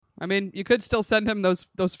I mean, you could still send him those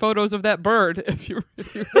photos of that bird if you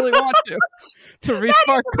really want to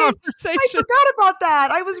restart conversation. I forgot about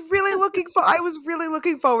that. I was really looking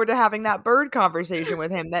forward to having that bird conversation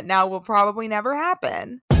with him that now will probably never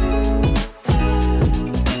happen.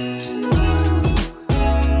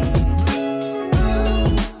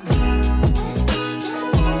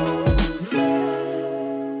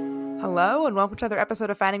 Hello and welcome to another episode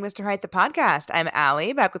of Finding Mr. Height, the podcast. I'm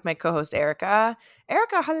Allie, back with my co-host Erica.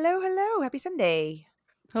 Erica, hello. Happy Sunday.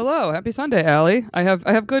 Hello. Happy Sunday, Allie. I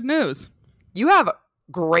have good news. You have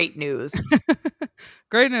great news.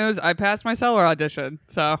 Great news. I passed my Cellar audition.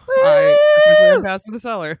 So I passed the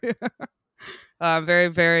Cellar. I'm very,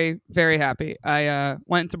 very, very happy. I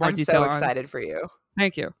went into more detail. I'm so excited for you.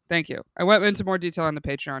 Thank you. I went into more detail on the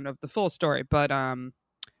Patreon of the full story, but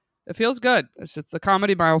it feels good. It's a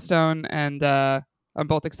comedy milestone, and I'm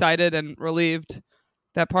both excited and relieved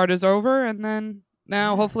that part is over. And then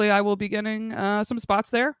now, hopefully, I will be getting some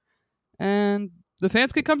spots there, and the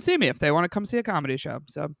fans can come see me if they want to come see a comedy show.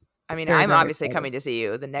 So, I mean, I'm obviously coming to see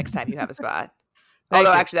you the next time you have a spot.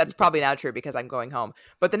 Although, actually, that's probably not true because I'm going home.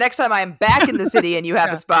 But the next time I'm back in the city and you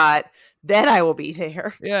have a spot, then I will be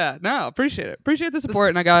there. Yeah, no, appreciate it. Appreciate the support,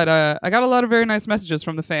 and I got a lot of very nice messages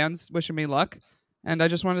from the fans wishing me luck. And I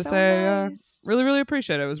just wanted to say, really, really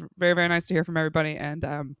appreciate it. It was very, very nice to hear from everybody. And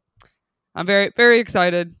I'm very, very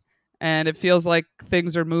excited. And it feels like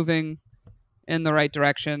things are moving in the right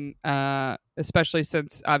direction, especially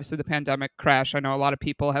since, obviously, the pandemic crash. I know a lot of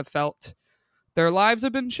people have felt their lives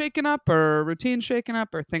have been shaken up or routines shaken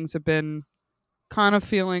up or things have been kind of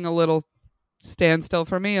feeling a little standstill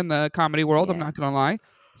for me in the comedy world. Yeah. I'm not going to lie.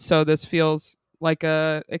 So this feels like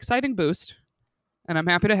a exciting boost. And I'm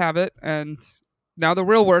happy to have it. And now the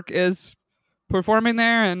real work is performing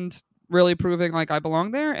there and really proving like I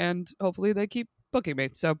belong there, and hopefully they keep booking me.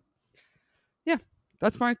 So yeah,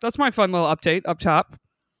 that's my fun little update up top.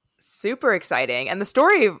 Super exciting. And the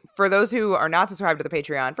story, for those who are not subscribed to the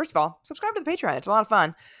Patreon, first of all, subscribe to the Patreon. It's a lot of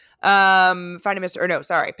fun.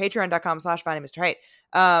 Patreon.com/Finding Mr. Height.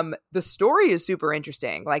 The story is super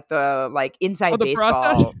interesting. Like the inside baseball.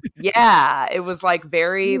 Process? Yeah. It was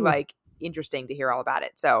very interesting to hear all about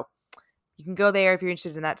it. So you can go there if you're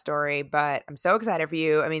interested in that story, but I'm so excited for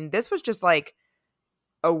you. I mean, this was just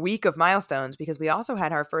a week of milestones because we also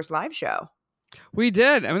had our first live show. We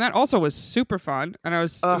did. I mean, that also was super fun. And it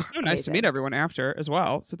was so nice amazing to meet everyone after as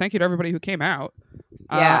well. So thank you to everybody who came out.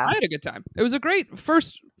 Yeah. I had a good time. It was a great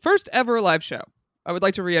first ever live show. I would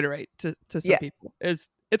like to reiterate to some people. It's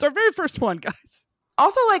our very first one, guys.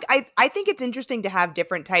 Also, I think it's interesting to have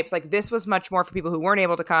different types. This was much more for people who weren't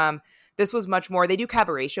able to come. This was much more, they do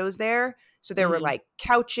cabaret shows there. So there were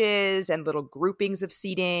couches and little groupings of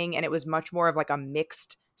seating. And it was much more of a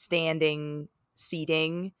mixed standing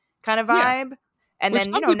seating kind of vibe. Yeah. And which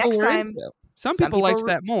then, next time. Some people liked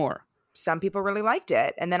that more. Some people really liked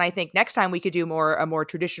it. And then I think next time we could do a more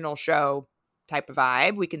traditional show type of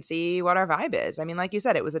vibe. We can see what our vibe is. I mean, like you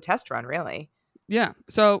said, it was a test run, really. Yeah.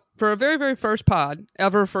 So for a very, very first pod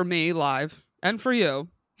ever for me live and for you.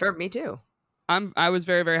 For me too. I was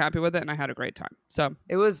very, very happy with it and I had a great time. So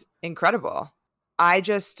it was incredible. I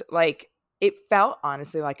just it felt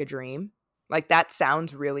honestly like a dream. That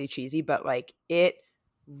sounds really cheesy, but it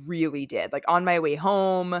really did. On my way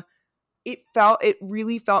home, it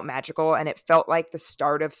really felt magical and it felt like the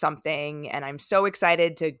start of something. And I'm so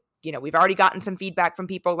excited to, we've already gotten some feedback from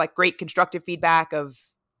people, great constructive feedback of,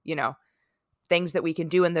 things that we can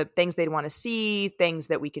do and the things they'd want to see, things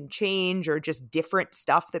that we can change, or just different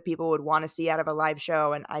stuff that people would want to see out of a live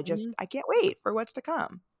show. And I can't wait for what's to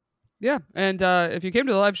come. Yeah. And if you came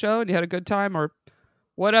to the live show and you had a good time or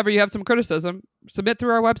whatever, you have some criticism, submit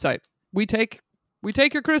through our website. We take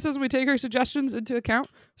your criticism, we take your suggestions into account.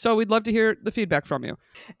 So we'd love to hear the feedback from you.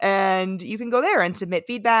 And you can go there and submit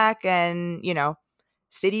feedback and,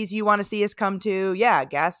 cities you want to see us come to. Yeah.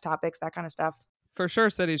 Guests, topics, that kind of stuff. For sure,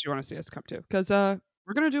 cities you want to see us come to, because we're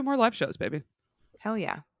going to do more live shows, baby. Hell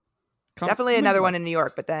yeah. Definitely another one in New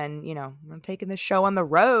York, but then, I'm taking this show on the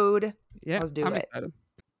road. Yeah, let's do it. Excited.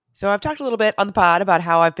 So I've talked a little bit on the pod about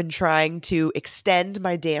how I've been trying to extend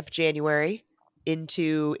my damp January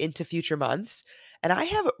into future months. And I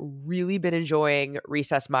have really been enjoying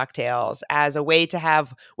recess mocktails as a way to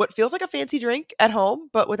have what feels like a fancy drink at home,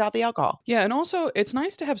 but without the alcohol. Yeah, and also it's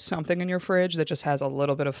nice to have something in your fridge that just has a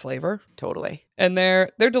little bit of flavor. Totally. And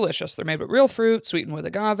they're delicious. They're made with real fruit, sweetened with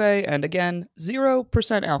agave, and again,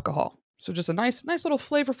 0% alcohol. So just a nice little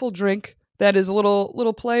flavorful drink that is a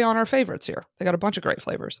little play on our favorites here. They got a bunch of great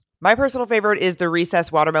flavors. My personal favorite is the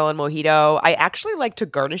Recess Watermelon Mojito. I actually like to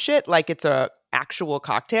garnish it like it's a actual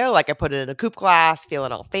cocktail. Like I put it in a coupe glass,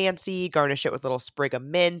 feeling all fancy, garnish it with a little sprig of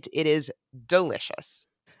mint. It is delicious.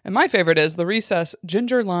 And my favorite is the Recess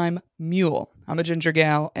Ginger Lime Mule. I'm a ginger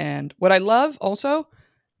gal, and what I love also,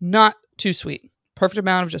 not too sweet. Perfect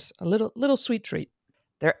amount of just a little sweet treat.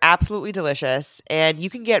 They're absolutely delicious, and you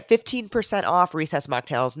can get 15% off Recess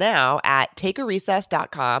mocktails now at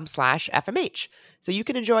takearecess.com/FMH, so you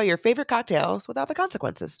can enjoy your favorite cocktails without the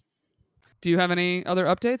consequences. Do you have any other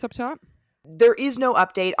updates up top? There is no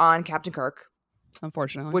update on Captain Kirk,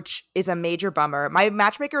 unfortunately, which is a major bummer. My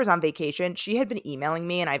matchmaker is on vacation. She had been emailing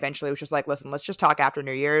me, and I eventually was just like, listen, let's just talk after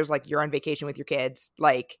New Year's. Like, you're on vacation with your kids.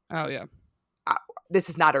 Like, oh yeah,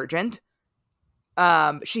 this is not urgent.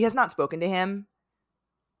 She has not spoken to him.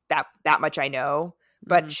 That much I know.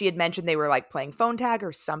 But she had mentioned they were like playing phone tag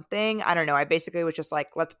or something. I don't know. I basically was just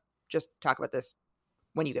like, let's just talk about this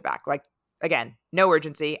when you get back. Like, again, no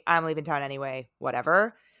urgency. I'm leaving town anyway.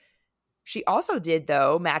 Whatever. She also did,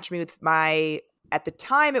 though, match me with at the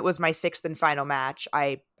time, it was my 6th and final match.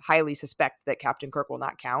 I highly suspect that Captain Kirk will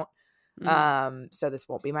not count. So this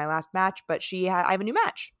won't be my last match, but I have a new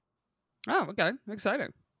match. Oh, okay.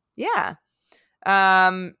 Exciting. Yeah.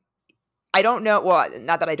 I don't know. Well,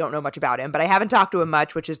 not that I don't know much about him, but I haven't talked to him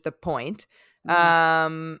much, which is the point.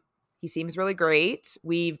 He seems really great.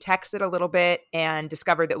 We've texted a little bit and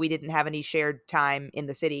discovered that we didn't have any shared time in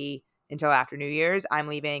the city until after New Year's. I'm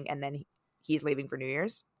leaving, and then he's leaving for New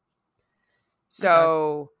Year's.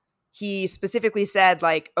 So he specifically said,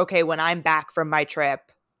 like, okay, when I'm back from my trip,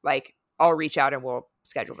 like, I'll reach out and we'll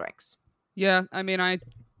schedule drinks. Yeah, I mean, I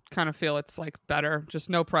kind of feel it's like better. Just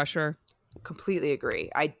no pressure. Completely agree.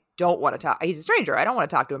 I don't want to talk. He's a stranger. I don't want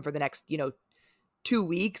to talk to him for the next, 2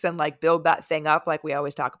 weeks and like build that thing up like we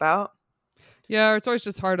always talk about. Yeah, it's always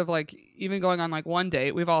just hard of like even going on like one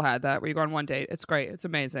date. We've all had that where you go on one date. It's great. It's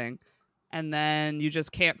amazing. And then you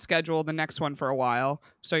just can't schedule the next one for a while.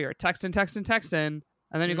 So you're texting. And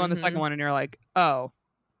then you go on the second one and you're like, oh,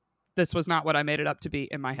 this was not what I made it up to be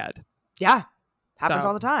in my head. Yeah. Happens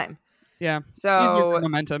all the time. Yeah. So easier for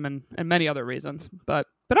momentum and many other reasons. But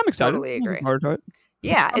I'm excited. Totally agree. I'm looking forward to it.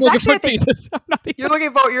 Yeah. It's actually, I think you're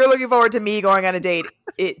looking forward to me going on a date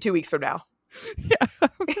 2 weeks from now. Yeah.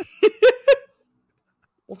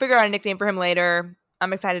 We'll figure out a nickname for him later.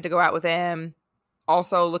 I'm excited to go out with him.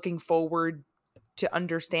 Also looking forward to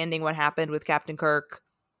understanding what happened with Captain Kirk.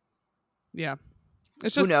 Yeah.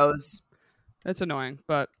 It's just, who knows? It's annoying,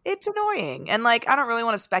 but it's annoying. And like, I don't really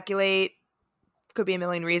want to speculate. Could be a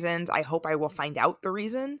million reasons. I hope I will find out the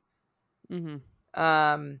reason. And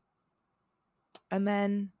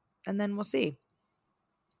then we'll see.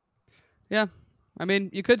 Yeah. I mean,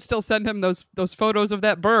 you could still send him those photos of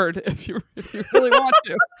that bird if you really want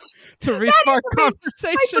to restart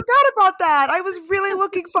conversation. I forgot about that. I was really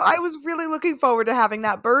looking forward to having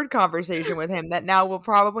that bird conversation with him that now will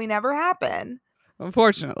probably never happen.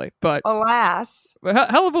 Unfortunately, but alas,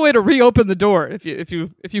 hell of a way to reopen the door if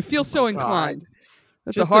you feel so inclined.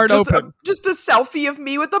 That's a hard open. Just a selfie of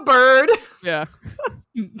me with a bird. Yeah,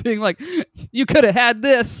 being like, you could have had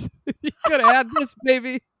this. You could have had this,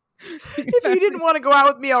 baby. If he didn't want to go out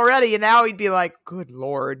with me already, and now he'd be like, good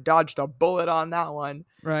Lord, dodged a bullet on that one.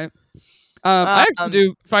 Right. I actually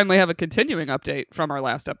do finally have a continuing update from our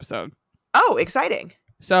last episode. Oh, exciting.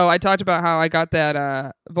 So I talked about how I got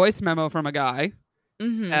that voice memo from a guy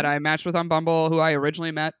that I matched with on Bumble, who I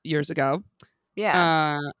originally met years ago.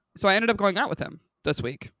 Yeah. So I ended up going out with him this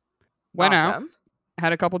week. Went out,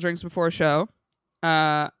 had a couple drinks before a show.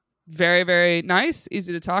 Very, very nice,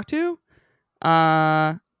 easy to talk to.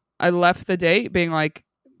 I left the date being like,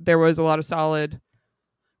 there was a lot of solid,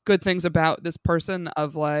 good things about this person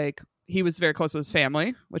of like, he was very close with his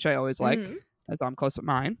family, which I always like, as I'm close with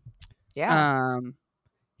mine. Yeah.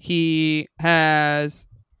 He has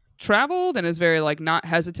traveled and is very like not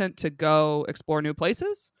hesitant to go explore new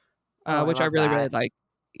places, which I really, really like.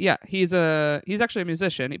 Yeah. He's actually a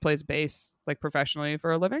musician. He plays bass like professionally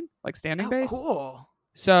for a living, like standing bass. Cool.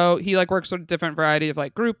 So he like works with a different variety of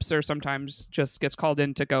like groups, or sometimes just gets called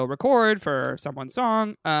in to go record for someone's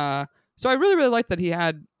song. So I really, really like that he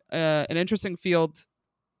had an interesting field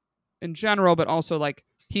in general, but also like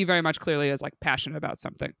he very much clearly is like passionate about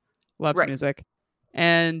something, loves music.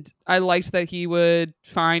 And I liked that he would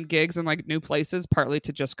find gigs in like new places, partly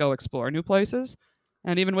to just go explore new places.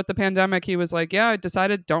 And even with the pandemic, he was like, yeah, I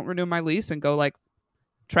decided don't renew my lease and go like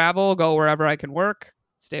travel, go wherever I can work,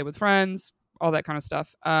 stay with friends, all that kind of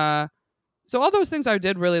stuff. So all those things I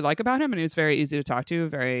did really like about him, and he was very easy to talk to,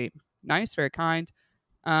 very nice, very kind.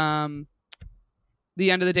 The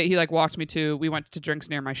end of the day, he like walked me we went to drinks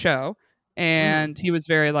near my show, and he was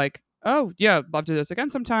very like, oh yeah, love to do this again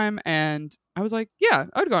sometime. And I was like, yeah,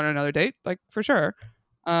 I would go on another date, like for sure.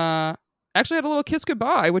 Actually had a little kiss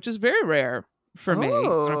goodbye, which is very rare for me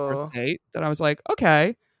on a first Oh. date. That I was like,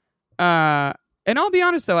 okay. Uh, and I'll be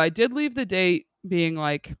honest though, I did leave the date being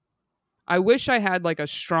like, I wish I had like a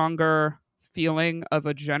stronger feeling of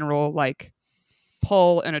a general like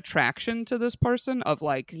pull and attraction to this person of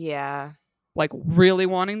Yeah. like really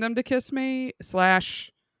wanting them to kiss me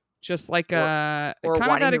slash just like Or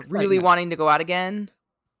kind of that really excitement. wanting to go out again.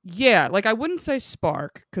 Yeah, like I wouldn't say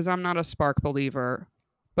spark because I'm not a spark believer,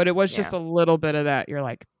 but it was just Yeah. a little bit of that. You're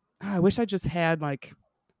like, "Ah, I wish I just had like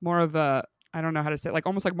more of a, I don't know how to say it, like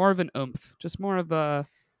almost like more of an oomph, just more of a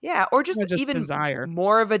Yeah, or just just even desire.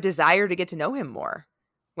 more of a desire to get to know him more.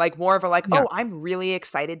 Like more of a like, Yeah, "Oh, I'm really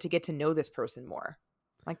excited to get to know this person more."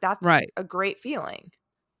 Like that's right. a great feeling.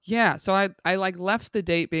 Yeah, so I like left the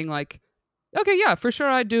date being like, okay, yeah, for sure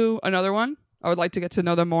I'd do another one. I would like to get to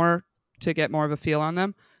know them more to get more of a feel on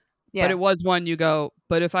them. But Yeah. it was one you go,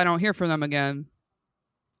 but if I don't hear from them again,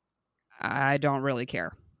 I don't really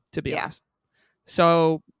care, to be Yeah. honest.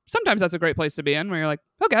 So sometimes that's a great place to be in where you're like,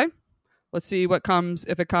 okay, let's see what comes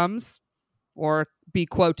if it comes, or be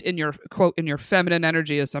quote in your feminine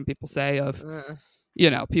energy, as some people say, of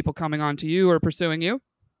Uh, people coming on to you or pursuing you,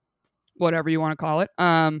 whatever you want to call it.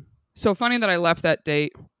 So funny that I left that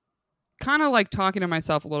date kind of like talking to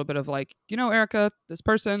myself a little bit of like, Erica, this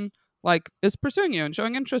person like is pursuing you and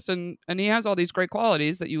showing interest and he has all these great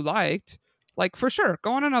qualities that you liked. Like for sure,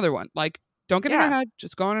 go on another one. Like don't get in your yeah. head,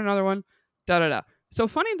 just go on another one. Da da da. So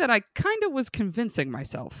funny that I kind of was convincing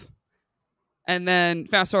myself. And then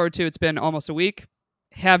fast forward to it's been almost a week.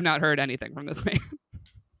 Have not heard anything from this man.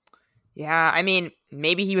 Yeah, I mean,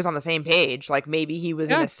 maybe he was on the same page. Like maybe he was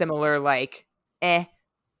in Yeah, a similar like kind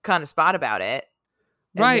of spot about it.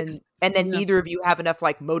 And right. then Yeah, neither of you have enough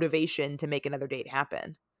like motivation to make another date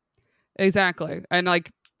happen. exactly. And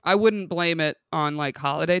like I wouldn't blame it on like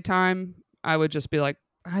holiday time. I would just be like,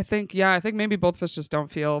 I think maybe both of us just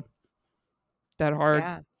don't feel that hard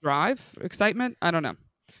Yeah. drive, excitement. I don't know.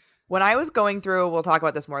 When I was going through, we'll talk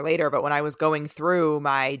about this more later, but when I was going through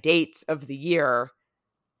my dates of the year,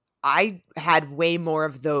 I had way more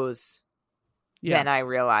of those Yeah. than I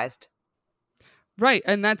realized. Right.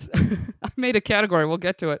 And that's, I made a category, we'll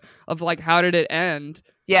get to it, of like, how did it end?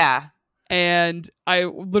 Yeah. And I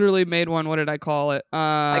literally made one. What did I call it?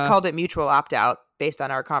 I called it mutual opt out based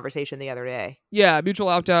on our conversation the other day. Yeah, mutual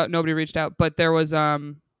opt out. Nobody reached out. But there was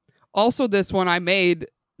also this one I made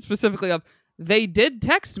specifically of they did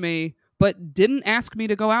text me, but didn't ask me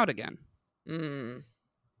to go out again. Mm.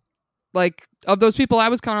 Like of those people I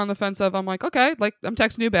was kind of on the fence of, I'm like, okay, like I'm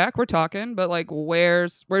texting you back, we're talking, but like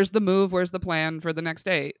where's the move, where's the plan for the next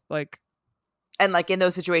date? Like, And like in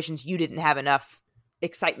those situations, you didn't have enough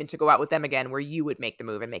excitement to go out with them again where you would make the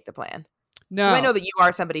move and make the plan. Because I no. know that you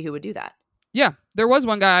are somebody who would do that. Yeah, there was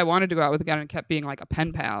one guy I wanted to go out with again and kept being like a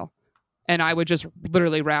pen pal. And I would just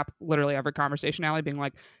literally wrap literally every conversation alley being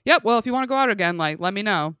like, yep, well, if you want to go out again, like, let me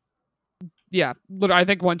know. Yeah, I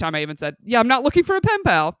think one time I even said, yeah, I'm not looking for a pen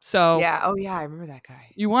pal. So Yeah. Oh, yeah. I remember that guy.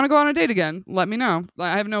 you want to go on a date again, let me know.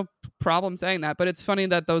 I have no problem saying that. But it's funny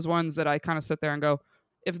that those ones that I kind of sit there and go,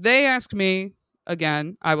 if they ask me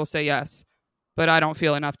again, I will say yes. But I don't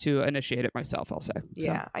feel enough to initiate it myself, I'll say.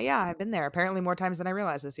 Yeah. Yeah. I've been there apparently more times than I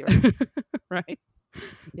realized this year. So, right.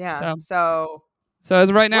 Yeah. So So as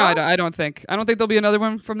of right now, well, I don't think there'll be another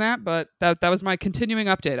one from that. But that was my continuing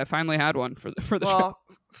update. I finally had one for the show. well,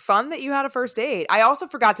 fun that you had a first date. I also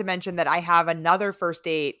forgot to mention that I have another first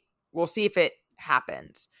date. We'll see if it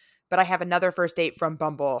happens. But I have another first date from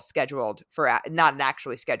Bumble scheduled for not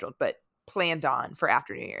actually scheduled, but planned on for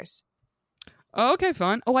after New Year's. Oh, okay,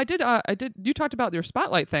 fun. Oh, I did. You talked about your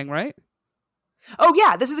spotlight thing, right? Oh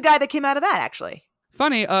yeah, this is a guy that came out of that actually.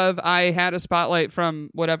 Funny. I had a spotlight from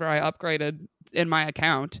whatever I upgraded in my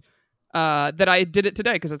account. That I did it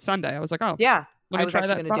today because it's Sunday. I was like, oh Yeah, let I me was try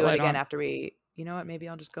actually that going to do it spotlight again on. after we. You know what? Maybe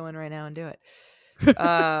I'll just go in right now and do it. So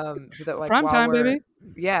that It's like prime while time, we're baby.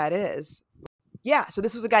 yeah, it is. Yeah, so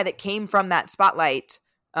this was a guy that came from that spotlight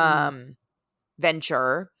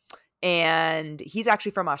venture, and he's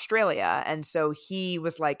actually from Australia, and so he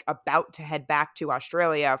was like about to head back to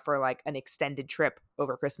Australia for like an extended trip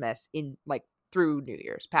over Christmas in like through New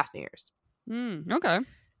Year's, past New Year's. Okay.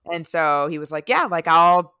 And so he was like, yeah, like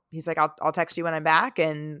I'll text you when I'm back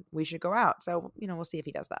and we should go out. So, we'll see if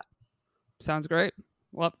he does that. Sounds great.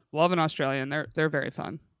 Love an Australian. They're very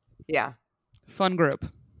fun. Yeah. Fun group.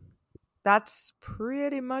 That's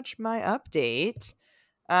pretty much my update.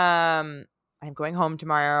 I'm going home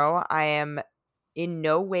tomorrow. I am in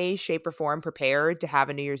no way, shape, or form prepared to have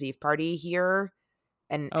a New Year's Eve party here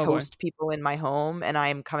and Oh boy. host people in my home. And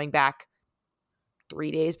I'm coming back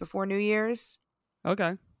 3 days before New Year's.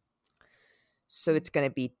 Okay. So it's going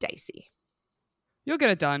to be dicey. You'll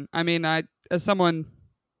get it done. I mean, as someone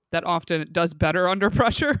that often does better under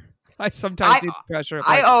pressure, I sometimes need the pressure.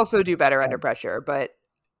 I also do better under pressure, but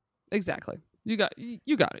exactly. You got it.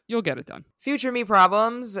 You'll get it done. Future me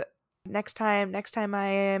problems. Next time I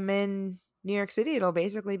am in New York City, it'll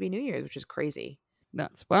basically be New Year's, which is crazy.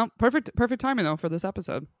 Nuts. Well, perfect timing though for this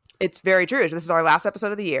episode. It's very true. This is our last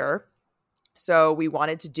episode of the year. So we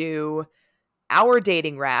wanted to do our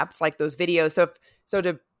dating wraps, like those videos. So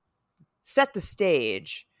to set the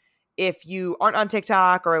stage, if you aren't on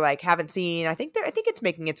TikTok or like haven't seen, I think it's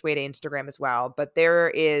making its way to Instagram as well, but there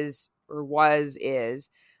is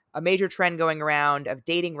a major trend going around of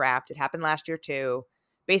dating wrapped. It happened last year too,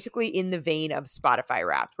 basically in the vein of Spotify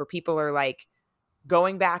Wrapped, where people are like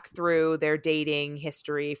going back through their dating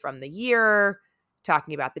history from the year,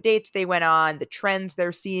 talking about the dates they went on, the trends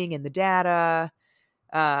they're seeing in the data.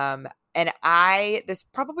 And this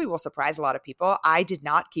probably will surprise a lot of people. I did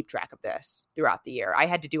not keep track of this throughout the year. I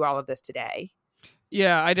had to do all of this today.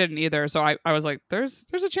 Yeah, I didn't either. So I was like, there's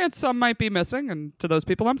a chance some might be missing. And to those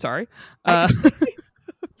people, I'm sorry. But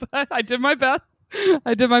I did my best.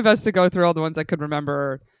 I did my best to go through all the ones I could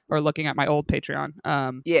remember or looking at my old Patreon.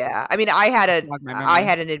 Yeah. I mean, I had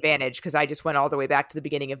an advantage because I just went all the way back to the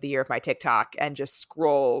beginning of the year of my TikTok and just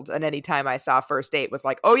scrolled. And anytime I saw first date was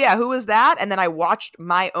like, oh yeah, who was that? And then I watched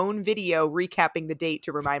my own video recapping the date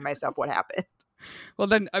to remind myself what happened. Well,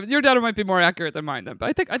 then your data might be more accurate than mine then, but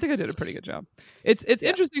I think I did a pretty good job. It's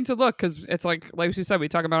interesting to look because it's like you said, we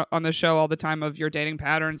talk about on the show all the time of your dating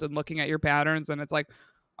patterns and looking at your patterns, and it's like,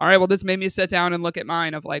 all right, well, this made me sit down and look at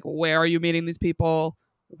mine of like, where are you meeting these people?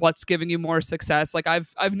 What's giving you more success? Like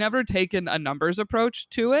I've never taken a numbers approach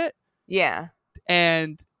to it. Yeah.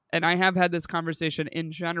 And I have had this conversation in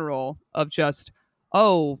general of just,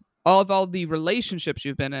 all the relationships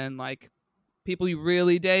you've been in, like people you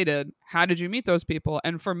really dated, how did you meet those people?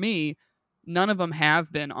 And for me, none of them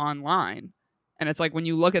have been online. And it's like when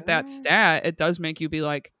you look at that stat, it does make you be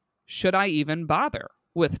like, should I even bother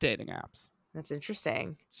with dating apps? That's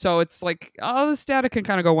interesting. So it's like, this data can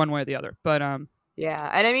kind of go one way or the other. But yeah.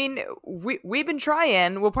 And I mean, we've been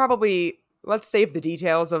trying. We'll probably, let's save the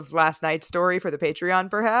details of last night's story for the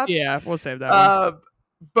Patreon, perhaps. Yeah, we'll save that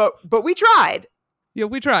one. But we tried. Yeah,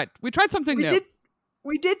 we tried. We tried something new.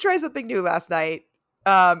 We did try something new last night.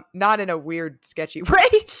 Not in a weird, sketchy way.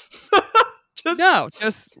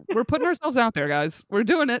 Just we're putting ourselves out there, guys. We're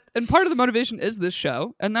doing it. And part of the motivation is this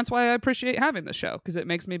show. And that's why I appreciate having this show, because it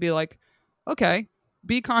makes me be like, okay,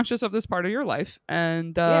 be conscious of this part of your life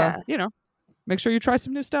and, make sure you try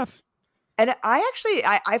some new stuff. And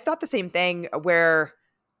I've thought the same thing where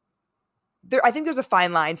I think there's a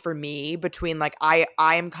fine line for me between like, I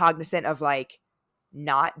am cognizant of like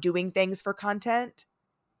not doing things for content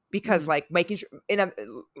because like making sure, let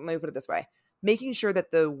me put it this way, making sure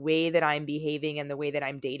that the way that I'm behaving and the way that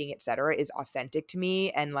I'm dating, et cetera, is authentic to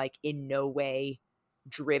me and like in no way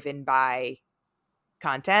driven by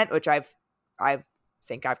content, which I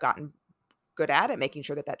think I've gotten good at making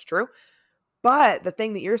sure that that's true. But the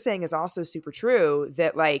thing that you're saying is also super true,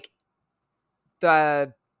 that like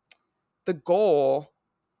the goal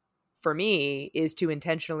for me is to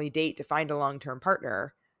intentionally date to find a long-term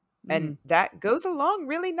partner. And that goes along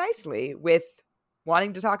really nicely with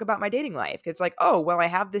wanting to talk about my dating life. It's like, oh, well, I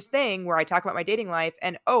have this thing where I talk about my dating life.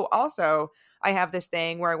 And also I have this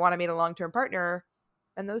thing where I want to meet a long-term partner.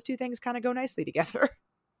 And those two things kind of go nicely together.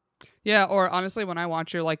 Yeah. Or honestly, when I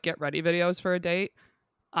watch your like get ready videos for a date,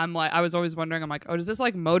 I'm like, I was always wondering, I'm like, does this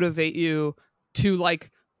like motivate you to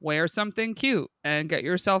like wear something cute and get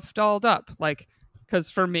yourself dolled up? Like, because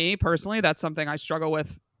for me personally, that's something I struggle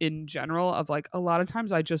with in general of like a lot of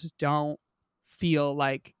times I just don't feel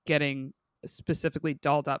like getting specifically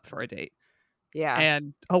dolled up for a date. Yeah.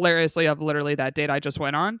 And hilariously, of literally that date I just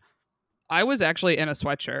went on, I was actually in a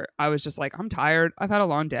sweatshirt. I was just like, I'm tired. I've had a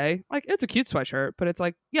long day. Like, it's a cute sweatshirt, but it's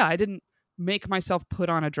like, yeah, I didn't make myself put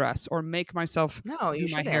on a dress or make myself do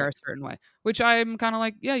my hair a certain way, which I'm kind of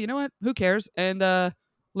like, yeah, you know what? Who cares? And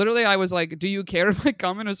literally I was like, do you care if I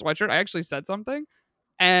come in a sweatshirt? I actually said something.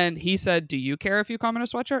 And he said, do you care if you come in a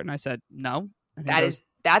sweatshirt? And I said, no. And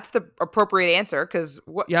that's the appropriate answer. Cause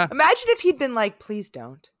yeah. Imagine if he'd been like, please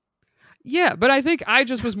don't. Yeah. But I think I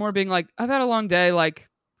just was more being like, I've had a long day. Like,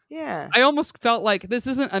 yeah, I almost felt like this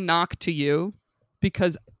isn't a knock to you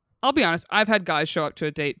because I'll be honest, I've had guys show up to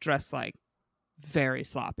a date dressed like very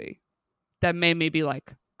sloppy. That made me be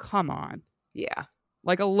like, come on. Yeah.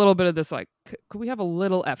 Like a little bit of this, like, could we have a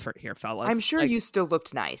little effort here, fellas? I'm sure like, you still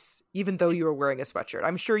looked nice, even though you were wearing a sweatshirt.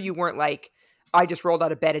 I'm sure you weren't like, I just rolled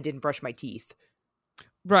out of bed and didn't brush my teeth.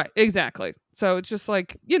 Right, exactly. So it's just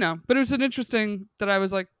like, but it was an interesting that I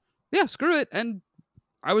was like, yeah, screw it. And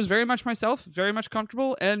I was very much myself, very much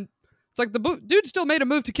comfortable. And it's like the dude still made a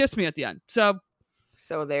move to kiss me at the end. So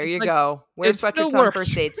there you go. Wear sweatshirts on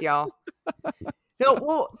first dates, y'all. No,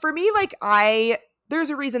 well, for me, like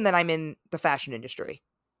there's a reason that I'm in the fashion industry.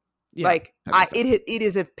 Yeah, like it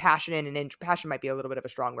is a passion and passion might be a little bit of a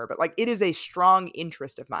strong word, but like it is a strong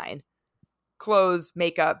interest of mine. Clothes,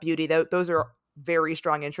 makeup, beauty, those are very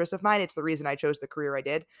strong interests of mine. It's the reason I chose the career I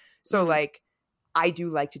did. So like I do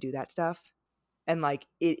like to do that stuff. And like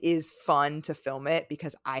it is fun to film it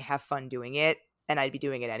because I have fun doing it and I'd be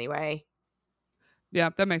doing it anyway.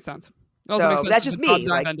 Yeah, that makes sense. Also makes sense that's just me.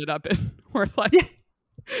 Like, I've ended up in where like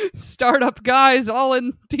startup guys all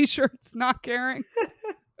in t-shirts, not caring.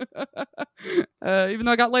 Even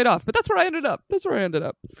though I got laid off, but that's where I ended up.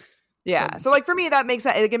 Yeah. So like for me, that makes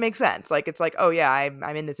sense. It makes sense. Like it's like, oh yeah,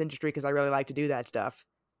 I'm in this industry because I really like to do that stuff.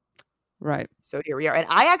 Right. So here we are. And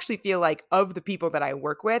I actually feel like of the people that I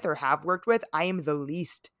work with or have worked with, I am the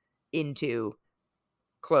least into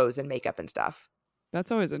clothes and makeup and stuff.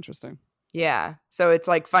 That's always interesting. Yeah. So it's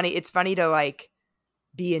like funny. It's funny to like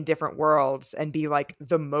be in different worlds and be like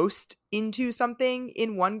the most into something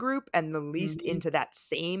in one group and the least into that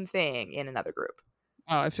same thing in another group.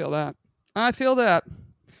 Oh, I feel that.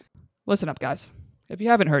 Listen up, guys. If you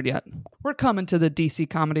haven't heard yet, we're coming to the DC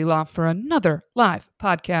Comedy Loft for another live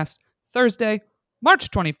podcast Thursday,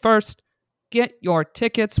 March 21st. Get your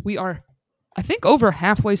tickets. We are, I think, over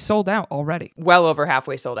halfway sold out already. Well over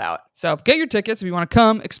halfway sold out. So get your tickets if you want to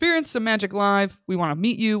come experience some magic live. We want to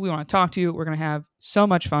meet you. We want to talk to you. We're going to have so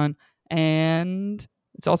much fun. And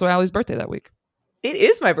it's also Allie's birthday that week. It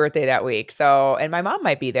is my birthday that week. So, and my mom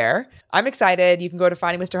might be there. I'm excited. You can go to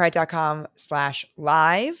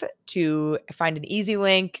findingmrheight.com/live to find an easy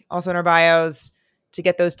link also in our bios to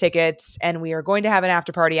get those tickets. And we are going to have an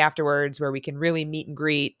after party afterwards where we can really meet and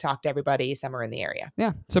greet, talk to everybody somewhere in the area.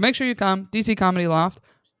 Yeah. So make sure you come. DC Comedy Loft,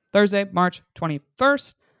 Thursday, March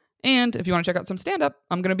 21st. And if you want to check out some stand-up,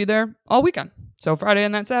 I'm going to be there all weekend. So Friday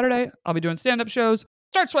and that Saturday, I'll be doing stand-up shows.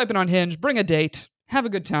 Start swiping on Hinge, bring a date, have a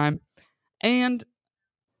good time. And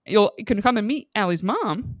you can come and meet Allie's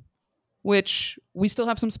mom, which we still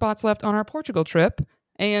have some spots left on our Portugal trip.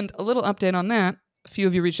 And a little update on that. A few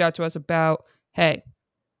of you reached out to us about, hey,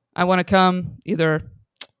 I want to come either,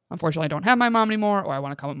 unfortunately, I don't have my mom anymore, or I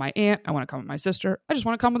want to come with my aunt, I want to come with my sister, I just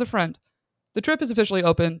want to come with a friend. The trip is officially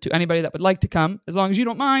open to anybody that would like to come, as long as you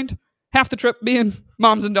don't mind. Half the trip being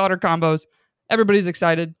moms and daughter combos. Everybody's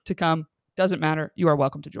excited to come. Doesn't matter. You are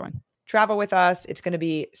welcome to join. Travel with us. It's going to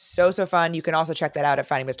be so fun. You can also check that out at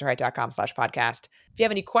findingmrheight.com/podcast. If you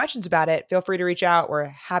have any questions about it, feel free to reach out. We're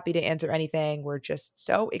happy to answer anything. We're just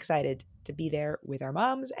so excited to be there with our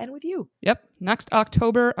moms and with you. Yep. Next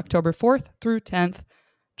October 4th through 10th.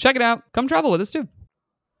 Check it out. Come travel with us too.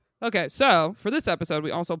 Okay, so for this episode,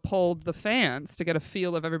 we also polled the fans to get a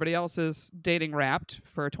feel of everybody else's dating Wrapped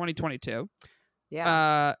for 2022.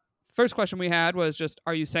 Yeah. First question we had was just,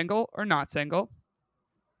 are you single or not single?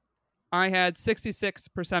 I had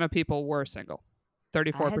 66% of people were single,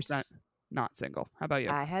 34% not single. How about you?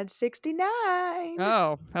 I had 69.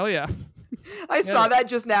 Oh, hell yeah. I saw that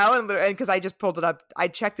just now, and because I just pulled it up. I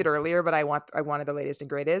checked it earlier, but I wanted the latest and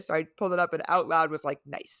greatest. So I pulled it up and out loud was like,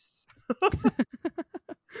 nice.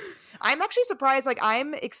 I'm actually surprised. Like,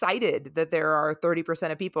 I'm excited that there are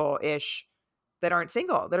 30% of people-ish that aren't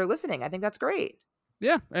single, that are listening. I think that's great.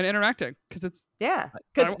 Yeah, and interacting, because it's... Yeah,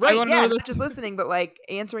 because, not just listening, but, like,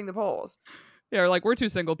 answering the polls. Yeah, like, we're two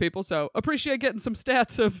single people, so appreciate getting some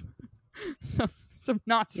stats of some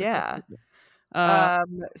not single people.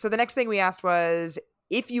 So the next thing we asked was,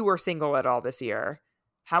 if you were single at all this year,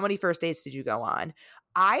 how many first dates did you go on?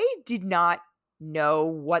 I did not know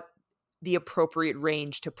what the appropriate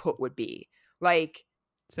range to put would be. Like,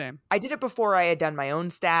 same. I did it before I had done my own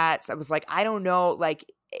stats. I was like, I don't know, like,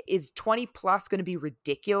 is 20 plus going to be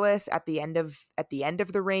ridiculous at the end of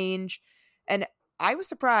the range? And I was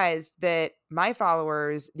surprised that my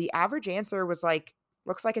followers, the average answer was like,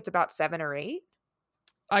 looks like it's about 7 or 8.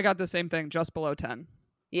 I got the same thing, just below 10.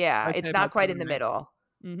 Yeah, it's not quite in the middle.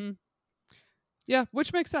 Mm-hmm. Yeah,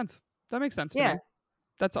 which makes sense. That makes sense to me.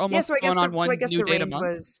 That's almost so I guess going on one new date a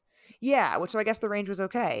month. So I guess the range was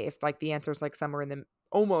okay if like the answer is like somewhere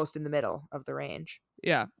almost in the middle of the range.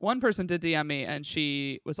 Yeah, one person did DM me and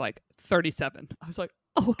she was like 37. I was like,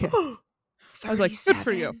 oh, okay. I was like, good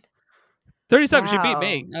for you. 37. Wow. She beat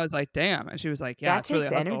me. I was like, damn. And she was like, yeah, that takes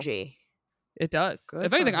really energy. It does. Good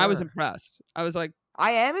if anything, I was impressed. I was like,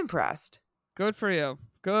 I am impressed. Good for you.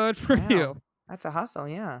 Good for you. That's a hustle.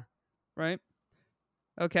 Yeah. Right.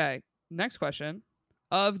 Okay. next question.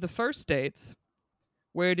 Of the first dates,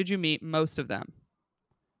 where did you meet most of them?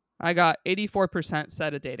 I got 84%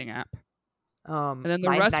 said a dating app. And then the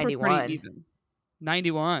Mine's rest were 91. pretty even.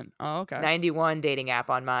 91. Oh, okay. 91 dating app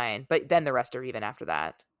on mine, but then the rest are even after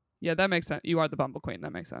that. Yeah, that makes sense. You are the Bumble Queen.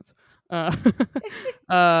 That makes sense. So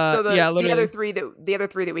the other three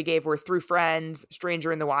that we gave were through friends,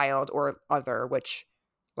 stranger in the wild, or other, which,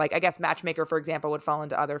 like, I guess matchmaker, for example, would fall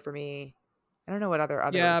into other for me. I don't know what other.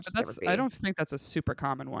 Yeah, but I don't think that's a super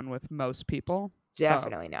common one with most people.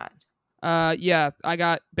 Definitely not. Yeah, I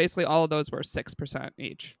got basically all of those were 6%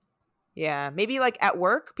 each. Yeah, maybe like at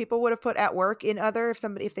work, people would have put at work in other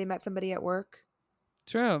if they met somebody at work.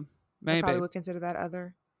 True, maybe I probably would consider that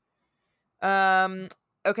other.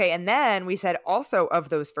 Okay, and then we said also of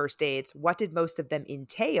those first dates, what did most of them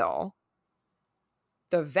entail?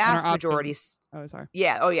 The vast majority. Oh, sorry.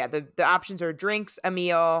 Yeah. Oh, yeah. The options are drinks, a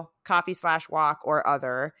meal, coffee/walk, or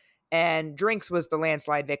other. And drinks was the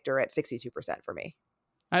landslide victor at 62% for me.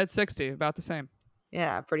 I had 60, about the same.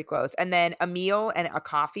 Yeah, pretty close. And then a meal and a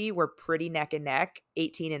coffee were pretty neck and neck,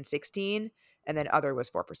 18 and 16. And then other was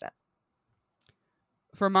 4%.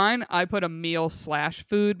 For mine, I put a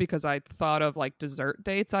meal/food because I thought of like dessert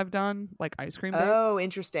dates I've done, like ice cream dates. Oh,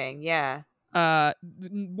 interesting. Yeah.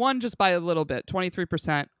 One just by a little bit,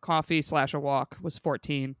 23%. Coffee/a walk was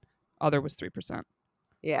 14. Other was 3%.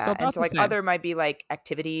 Yeah, so and so like other might be like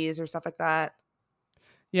activities or stuff like that.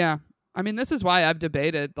 Yeah, I mean, this is why I've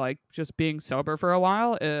debated like just being sober for a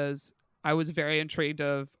while. Is I was very intrigued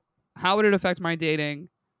of how would it affect my dating,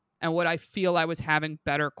 and would I feel I was having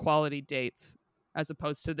better quality dates as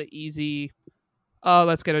opposed to the easy, oh,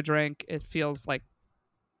 let's get a drink. It feels like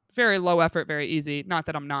very low effort, very easy. Not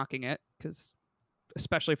that I'm knocking it, because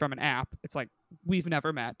especially from an app, it's like we've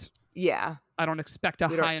never met. Yeah, I don't expect a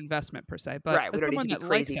high investment per se, but right, we don't need to be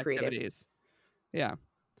crazy creative. Activities. Yeah.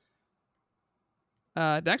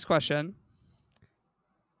 Next question.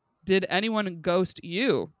 Did anyone ghost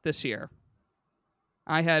you this year?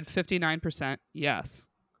 I had 59% yes.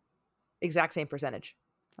 Exact same percentage.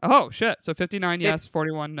 Oh, shit. So 59 yes,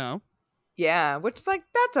 41 no. Yeah, which is like,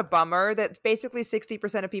 that's a bummer. That's basically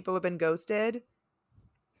 60% of people have been ghosted.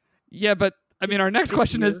 Yeah, but I mean, our next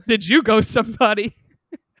question is, did you ghost somebody?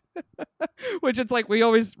 Which it's like, we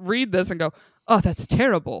always read this and go, oh, that's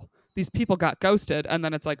terrible. These people got ghosted. And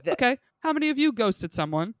then it's like, okay, how many of you ghosted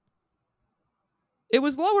someone? It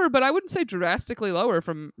was lower, but I wouldn't say drastically lower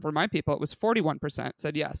for my people. It was 41%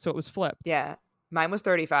 said yes. So it was flipped. Yeah. Mine was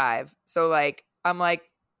 35. So like, I'm like,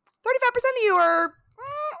 35% of you are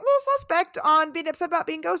a little suspect on being upset about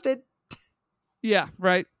being ghosted. Yeah,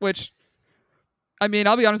 right. Which, I mean,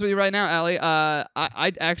 I'll be honest with you right now, Allie. I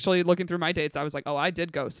actually, looking through my dates, I was like, oh, I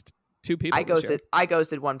did ghost 2 people. I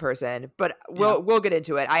ghosted 1 person, but we'll get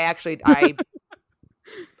into it. I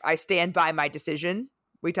stand by my decision.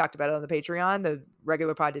 We talked about it on the Patreon. The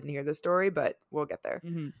regular pod didn't hear this story, but we'll get there.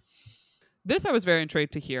 Mm-hmm. This I was very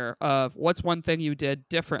intrigued to hear of. What's one thing you did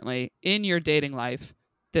differently in your dating life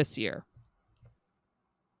this year?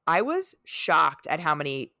 I was shocked at how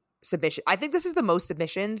many submissions. I think this is the most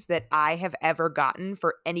submissions that I have ever gotten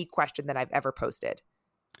for any question that I've ever posted.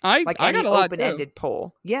 I got a lot open-ended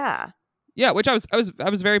poll. Yeah. Yeah, which I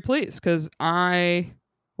was very pleased because I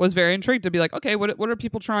was very intrigued to be like, okay, what are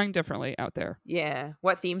people trying differently out there? Yeah.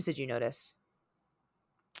 What themes did you notice?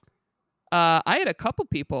 I had a couple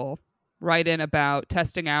people write in about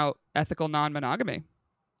testing out ethical non-monogamy.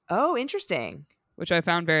 Oh, interesting. Which I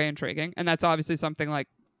found very intriguing. And that's obviously something like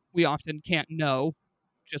we often can't know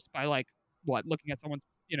just by like looking at someone's,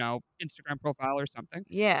 Instagram profile or something.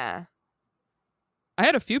 Yeah. I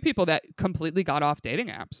had a few people that completely got off dating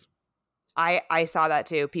apps. I saw that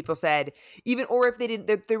too. People said or if they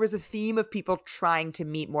didn't, there was a theme of people trying to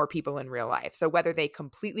meet more people in real life. So whether they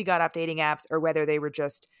completely got off dating apps or whether they were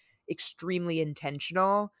just extremely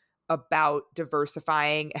intentional about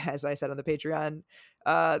diversifying, as I said on the Patreon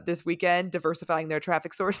this weekend, diversifying their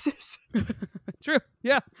traffic sources. True.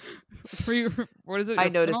 Yeah. What is it? I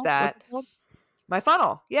noticed that. My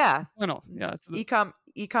funnel. Yeah. Funnel. Yeah. It's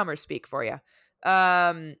e-commerce speak for you.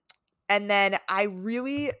 And then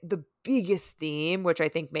the biggest theme, which I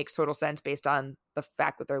think makes total sense based on the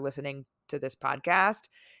fact that they're listening to this podcast,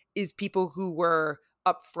 is people who were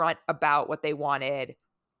upfront about what they wanted,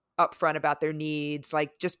 upfront about their needs.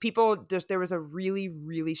 Like there was a really,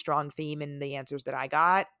 really strong theme in the answers that I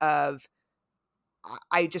got of,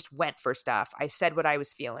 I just went for stuff. I said what I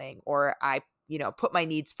was feeling, or I, put my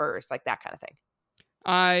needs first, like that kind of thing.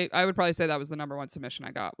 I would probably say that was the number one submission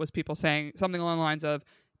I got, was people saying something along the lines of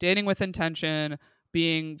dating with intention,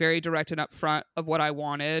 being very direct and upfront of what I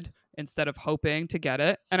wanted, instead of hoping to get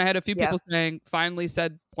it. And I had a few people saying, finally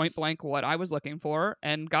said point blank what I was looking for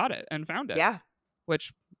and got it and found it. Yeah.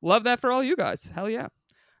 Which, love that for all you guys. Hell yeah.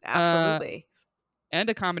 Absolutely. And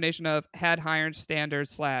a combination of had higher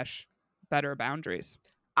standards / better boundaries.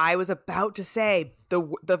 I was about to say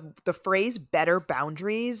the phrase better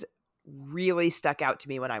boundaries really stuck out to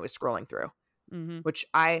me when I was scrolling through, which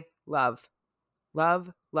I love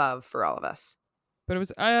for all of us. But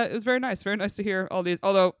it was very nice to hear all these.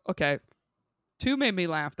 Although, okay, 2 made me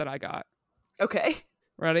laugh that I got. Okay.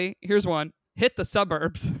 Ready? Here's one. Hit the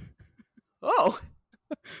suburbs. Oh.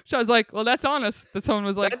 So I was like, well, that's honest. That someone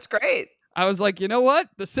was like, that's great. I was like, you know what?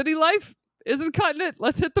 The city life isn't cutting it.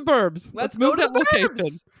 Let's hit the burbs. Let's move that location.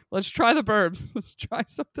 Let's try the burbs. Let's try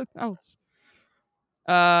something else.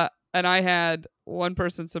 And I had one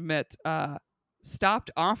person submit,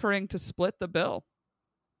 stopped offering to split the bill.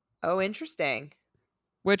 Oh, interesting.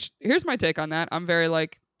 Which, here's my take on that. I'm very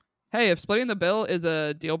like, hey, if splitting the bill is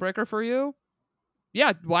a deal breaker for you,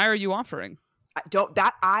 yeah, why are you offering?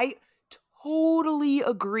 I totally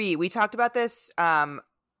agree. We talked about this a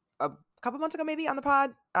couple months ago, maybe on the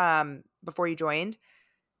pod, before you joined.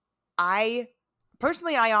 I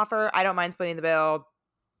offer. I don't mind splitting the bill.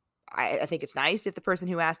 I think it's nice if the person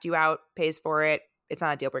who asked you out pays for it. It's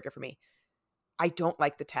not a deal breaker for me. I don't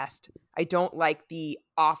like the test. I don't like the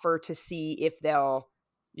offer to see if they'll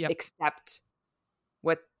accept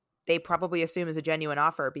what they probably assume is a genuine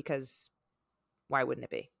offer, because why wouldn't it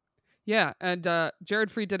be? Yeah, and Jared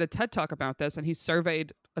Freed did a TED Talk about this, and he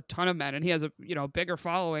surveyed a ton of men, and he has a bigger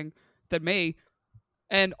following than me,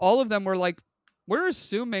 and all of them were like, we're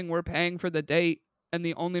assuming we're paying for the date, and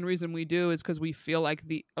the only reason we do is because we feel like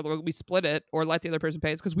we split it or let the other person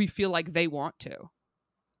pay is because we feel like they want to.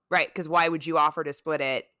 Right, because why would you offer to split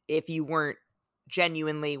it if you weren't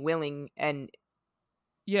genuinely willing and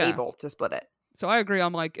able to split it? So I agree.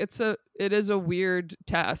 I'm like, it is a weird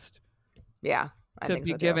test. Yeah, I to think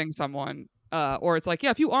be so giving someone, or it's like,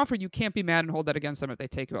 yeah, if you offer, you can't be mad and hold that against them if they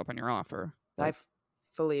take you up on your offer. I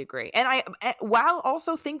fully agree, and while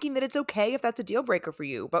also thinking that it's okay if that's a deal breaker for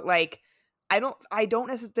you, but like, I don't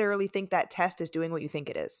necessarily think that test is doing what you think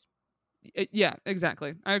it is. Yeah,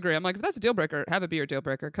 exactly. I agree. I'm like, if that's a deal breaker, have it be your deal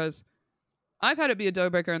breaker, because I've had it be a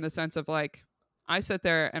deal breaker in the sense of like, I sit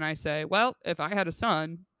there and I say, well, if I had a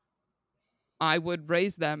son, I would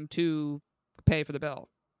raise them to pay for the bill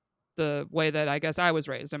the way that I guess I was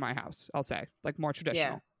raised in my house, I'll say, like more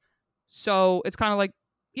traditional. Yeah. So it's kind of like,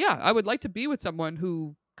 yeah, I would like to be with someone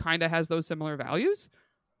who kind of has those similar values,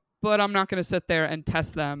 but I'm not going to sit there and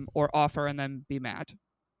test them or offer and then be mad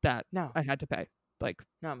that I had to pay. Like,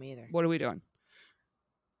 not me either. What are we doing?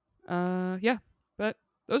 Yeah, but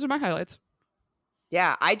those are my highlights.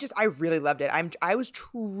 Yeah, I really loved it. I was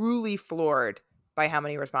truly floored by how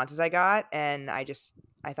many responses I got, and I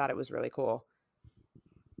thought it was really cool.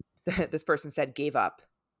 This person said gave up.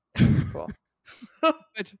 Cool.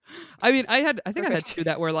 I mean, I think I had 2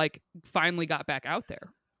 that were like finally got back out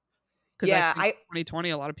there. Yeah, I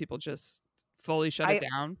 2020, a lot of people just fully shut it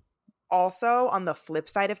down. Also, on the flip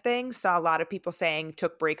side of things, saw a lot of people saying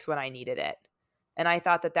took breaks when I needed it. And I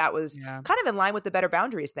thought that was kind of in line with the better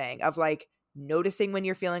boundaries thing of like noticing when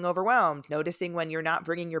you're feeling overwhelmed, noticing when you're not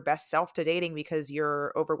bringing your best self to dating because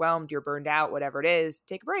you're overwhelmed, you're burned out, whatever it is,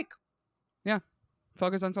 take a break. Yeah.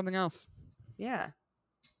 Focus on something else. Yeah.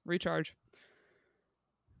 Recharge.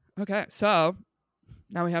 Okay. So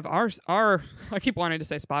now we have our I keep wanting to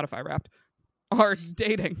say Spotify Wrapped, our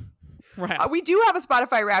dating. We do have a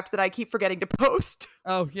Spotify Wrapped that I keep forgetting to post.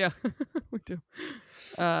 Oh, yeah. We do.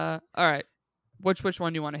 All right. Which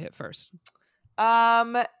one do you want to hit first? How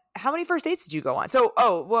many first dates did you go on? So,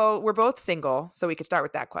 well, we're both single, so we could start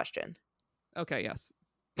with that question. Okay, yes.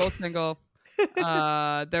 Both single. This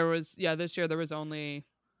year there was only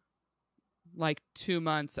like 2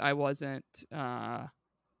 months I wasn't, I'd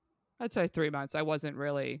say 3 months. I wasn't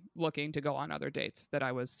really looking to go on other dates, that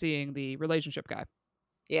I was seeing the relationship guy.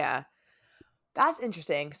 Yeah. That's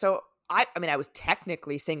interesting. So I mean, I was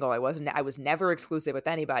technically single. I was never exclusive with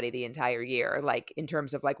anybody the entire year, like in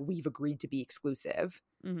terms of like, we've agreed to be exclusive,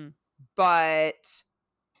 but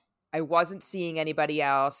I wasn't seeing anybody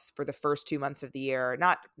else for the first 2 months of the year.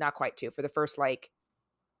 Not quite 2, for the first like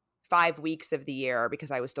 5 weeks of the year,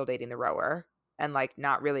 because I was still dating the rower and like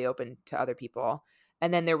not really open to other people.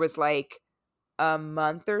 And then there was like a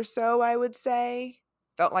month or so, I would say,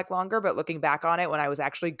 felt like longer, but looking back on it, when I was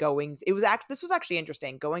actually this was actually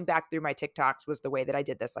interesting. Going back through my TikToks was the way that I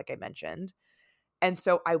did this, like I mentioned. And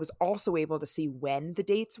so I was also able to see when the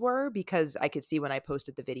dates were, because I could see when I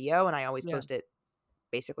posted the video, and I always post it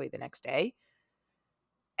basically the next day.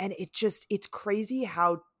 And it's crazy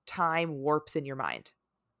how time warps in your mind.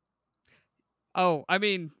 Oh, I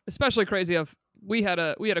mean, especially crazy of we had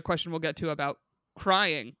a question we'll get to about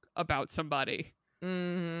crying about somebody.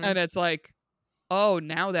 And it's like, oh,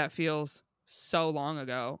 now that feels so long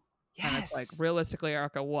ago. Yes. And it's like, realistically,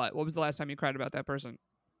 Erica, what was the last time you cried about that person?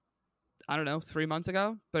 I don't know, 3 months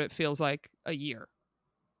ago, but it feels like a year.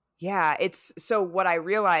 Yeah, it's so what I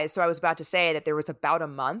realized. So I was about to say that there was about a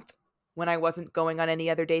month when I wasn't going on any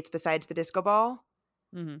other dates besides the disco ball.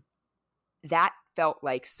 Mm-hmm. That felt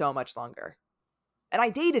like so much longer. And I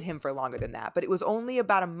dated him for longer than that, but it was only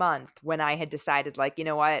about a month when I had decided, like, you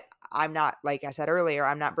know what? I'm not, like I said earlier,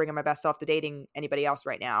 I'm not bringing my best self to dating anybody else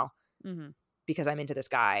right now because I'm into this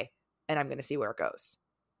guy and I'm going to see where it goes.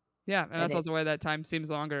 Yeah. And that's also why that time seems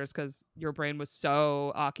longer, is because your brain was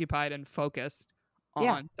so occupied and focused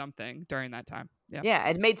on something during that time. Yeah. Yeah.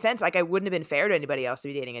 It made sense. Like, I wouldn't have been fair to anybody else to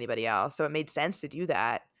be dating anybody else. So it made sense to do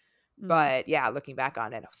that. But yeah, looking back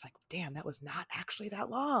on it, I was like, damn, that was not actually that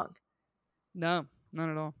long. No, not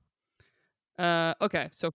at all. Okay,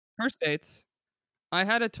 so first dates, I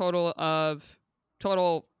had a total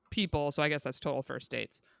people, so I guess that's total first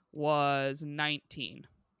dates, was 19.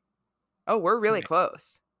 Oh, we're really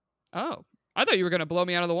close. Oh, I thought you were going to blow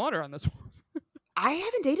me out of the water on this one. I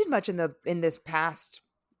haven't dated much in this past.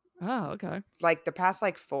 Oh, okay. Like the past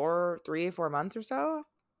 3 or 4 months or so.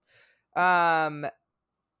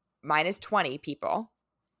 Mine is 20 people.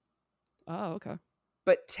 Oh, okay.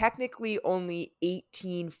 But technically only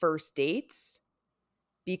 18 first dates,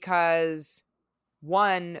 because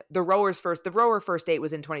the rower first date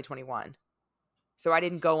was in 2021. So I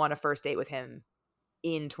didn't go on a first date with him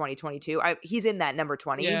in 2022. He's in that number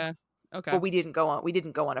 20. Yeah. Okay. But we didn't go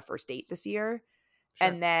on a first date this year. Sure.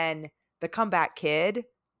 And then the comeback kid,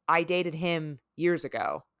 I dated him years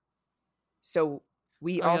ago. So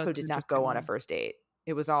we also did not go on a first date.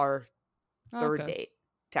 It was our third date,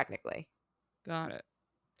 technically. Got it.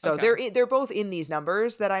 So they're both in these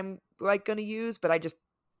numbers that I'm like going to use, but I just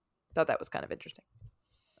thought that was kind of interesting.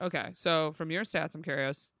 Okay, so from your stats, I'm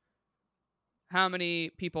curious, how many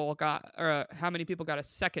people got a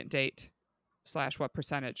second date / what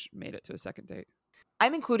percentage made it to a second date?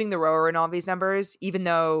 I'm including the rower in all these numbers, even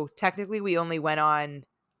though technically we only went on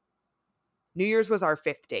New Year's was our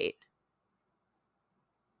 5th date.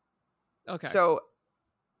 Okay. So,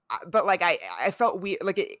 but like I felt weird,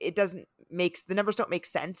 like it doesn't the numbers don't make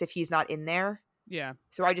sense if he's not in there. Yeah.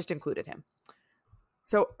 So I just included him.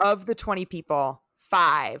 So of the 20 people,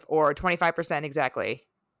 5 or 25% exactly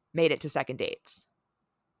made it to second dates.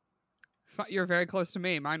 You're very close to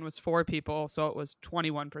me. Mine was 4 people, so it was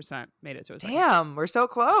 21% made it to a second. Damn, we're so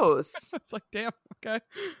close. It's like, damn, okay.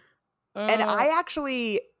 And I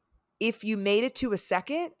actually, if you made it to a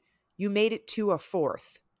second, you made it to a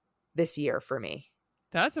 4th this year for me.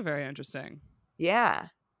 That's a very interesting. Yeah.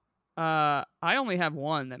 I only have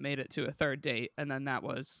one that made it to a third date, and then that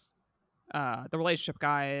was the relationship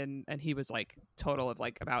guy, and he was like total of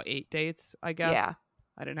like about 8 dates, I guess. Yeah.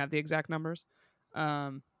 I didn't have the exact numbers.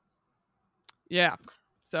 Yeah.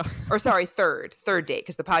 So or sorry, third date,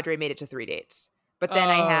 because the Padre made it to 3 dates. But then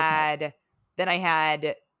I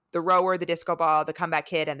had the rower, the disco ball, the comeback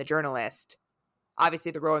kid, and the journalist.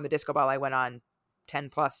 Obviously, the rower and the disco ball I went on 10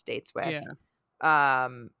 plus dates with. Yeah.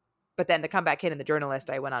 But then the comeback kid and the journalist,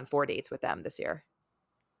 I went on 4 dates with them this year.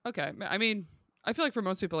 Okay. I mean, I feel like for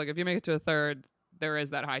most people, like if you make it to a third, there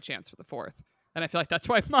is that high chance for the 4th. And I feel like that's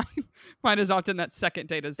why mine is often that second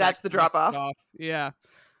date is that's the drop off. Yeah.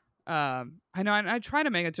 I know, and I try to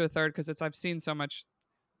make it to a third because I've seen so much,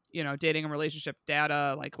 dating and relationship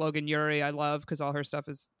data, like Logan Ury, I love because all her stuff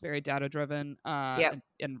is very data driven, and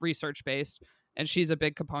research based. And she's a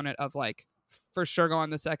big component of like, for sure go on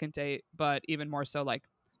the second date, but even more so like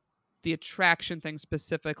the attraction thing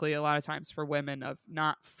specifically, a lot of times for women of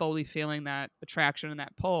not fully feeling that attraction and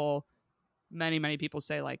that pull, many people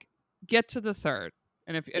say like, get to the third.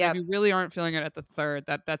 And if you really aren't feeling it at the third,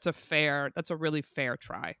 that's a really fair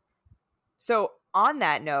try. So on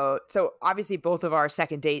that note, so obviously both of our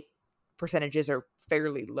second date percentages are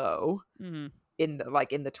fairly low in the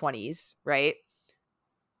 20s, right?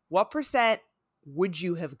 What percent would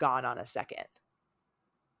you have gone on a second?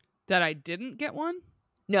 That I didn't get one?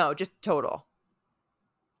 No, just total.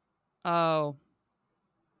 Oh.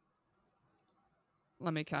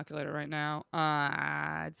 Let me calculate it right now.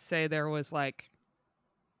 I'd say there was like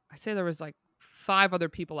 5 other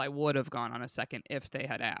people I would have gone on a second if they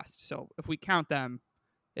had asked. So if we count them,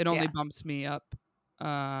 it only bumps me up.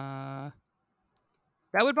 That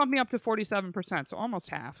would bump me up to 47%, so almost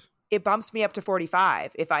half. It bumps me up to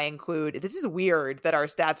 45 if I include. This is weird that our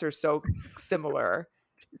stats are so similar.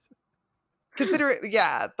 Consider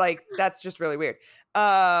like that's just really weird.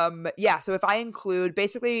 So if I include,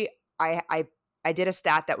 basically I I did a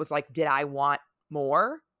stat that was like, did I want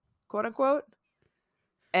more, quote unquote?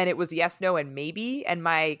 And it was yes, no, and maybe. And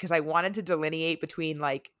because I wanted to delineate between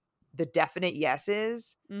like the definite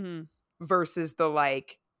yeses versus the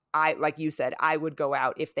like you said, I would go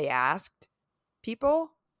out if they asked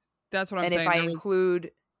people. That's what I'm saying. And if I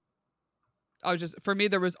include, for me,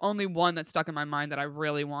 there was only one that stuck in my mind that I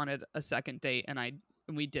really wanted a second date, and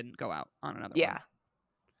we didn't go out on another one.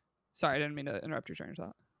 Sorry, I didn't mean to interrupt your train of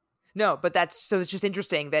thought. No, but it's just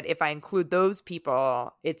interesting that if I include those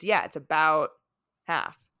people, it's about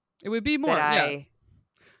half. It would be more, yeah.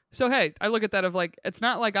 So, hey, I look at that of like, it's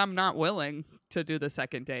not like I'm not willing to do the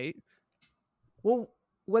second date. Well,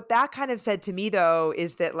 what that kind of said to me, though,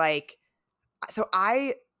 is that like, so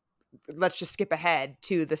let's just skip ahead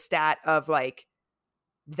to the stat of like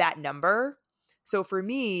that number. So for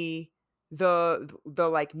me, the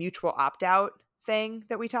like mutual opt-out thing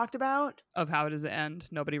that we talked about. Of how does it end?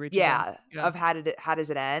 Nobody reaches out. Yeah, of how does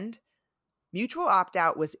it end? Mutual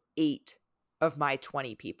opt-out was 8 of my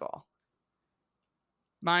 20 people.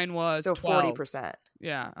 Mine was so 12. 40%.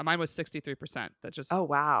 Yeah, mine was 63%. That just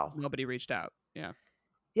wow, nobody reached out.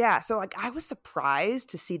 Yeah. So like I was surprised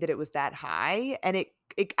to see that it was that high, and it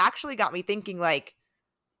actually got me thinking. Like,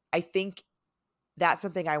 I think that's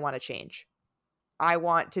something I want to change. I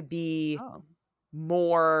want to be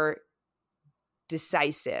more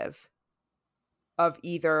decisive of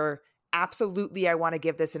either absolutely I want to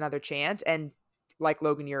give this another chance, and like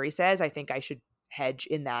Logan Ury says, I think I should hedge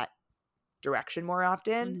in that direction more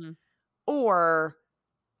often, or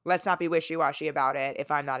let's not be wishy-washy about it.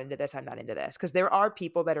 If I'm not into this, I'm not into this. Because there are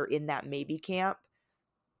people that are in that maybe camp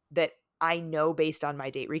that I know based on my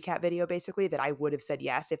date recap video, basically, that I would have said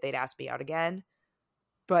yes if they'd asked me out again,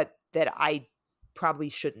 but that I probably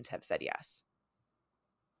shouldn't have said yes.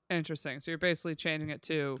 Interesting. So you're basically changing it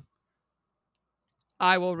to,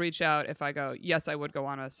 I will reach out if I go, yes, I would go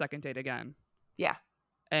on a second date again. Yeah.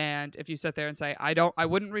 And if you sit there and say, I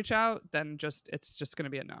wouldn't reach out, then it's just going to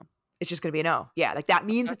be a no. It's just going to be a no. Yeah. Like that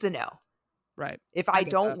means it's a no. Right. If I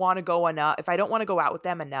don't want to go enough, if I don't want to go out with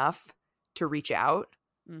them enough to reach out,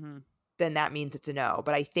 then that means it's a no.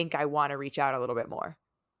 But I think I want to reach out a little bit more.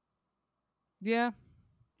 Yeah.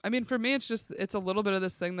 I mean, for me, it's a little bit of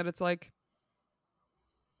this thing that it's like,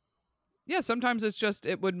 yeah, sometimes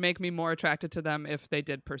it would make me more attracted to them if they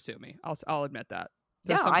did pursue me. I'll admit that.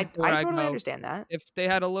 I totally understand that. If they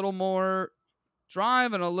had a little more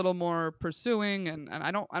drive and a little more pursuing, and I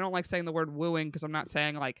don't like saying the word wooing, because I'm not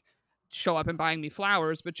saying like show up and buying me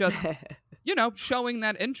flowers, but just showing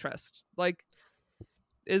that interest, like,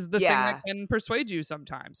 is the thing that can persuade you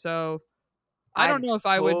sometimes. So I don't know if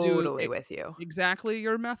I would do with you exactly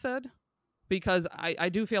your method, because I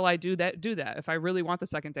do feel I do that. If I really want the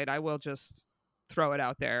second date, I will just throw it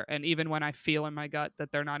out there. And even when I feel in my gut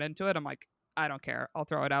that they're not into it, I'm like, I don't care. I'll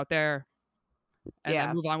throw it out there and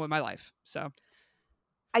then move on with my life. So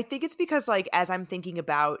I think it's because, like, as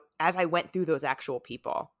I went through those actual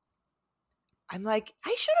people, I'm like,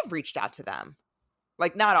 I should have reached out to them.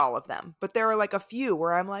 Like, not all of them, but there were like a few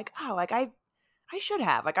where I'm like, oh, like I should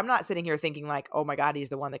have. Like, I'm not sitting here thinking like, oh my God, he's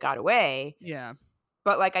the one that got away. Yeah.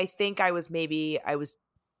 But like, I think I was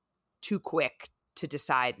too quick to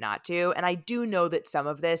decide not to. And I do know that some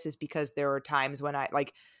of this is because there were times when I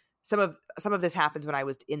like, some of this happens when I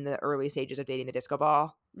was in the early stages of dating the disco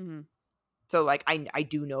ball. So like, I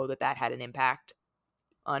do know that had an impact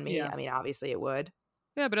on me. I mean, obviously it would.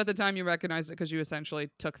 Yeah, but at the time you recognized it because you essentially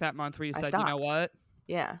took that month where you said, you know what?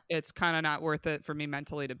 Yeah. It's kind of not worth it for me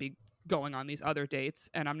mentally to be going on these other dates,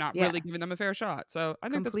 and I'm not really giving them a fair shot. So I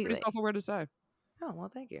think that's pretty self-aware to say. Oh,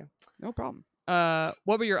 well, thank you. No problem.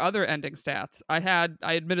 What were your other ending stats? I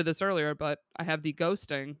admitted this earlier, but I have the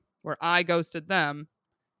ghosting where I ghosted them.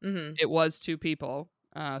 It was 2 people,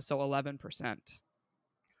 so 11%.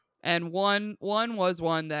 And one was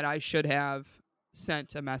one that I should have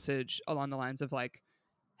sent a message along the lines of like,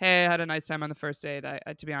 hey, I had a nice time on the first date. I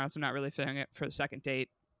to be honest, I'm not really feeling it for the second date.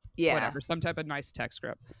 Yeah. Whatever. Some type of nice text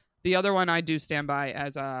script. The other one I do stand by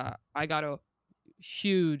as I got a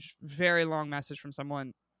huge, very long message from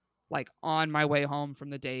someone like on my way home from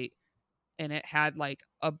the date. And it had like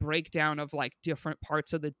a breakdown of like different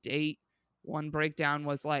parts of the date. One breakdown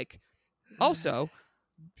was like, also,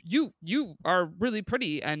 you are really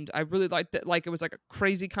pretty, and I really liked that. Like, it was like a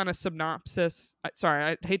crazy kind of synopsis. Sorry,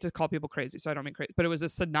 I hate to call people crazy, so I don't mean crazy, but it was a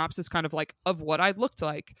synopsis kind of like of what I looked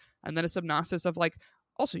like, and then a synopsis of like,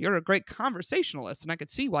 also, you're a great conversationalist, and I could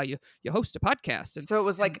see why you host a podcast. And so it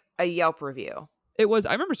was like a Yelp review. It was.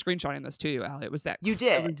 I remember screenshotting this to you, Al. It was that you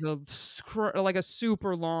did. It was like a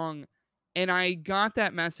super long And I got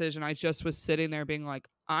that message and I just was sitting there being like,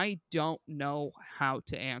 I don't know how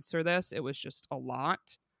to answer this. It was just a lot.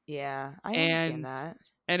 Yeah, I understand And that.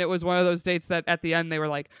 and it was one of those dates that at the end they were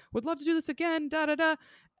like, would love to do this again, da da da.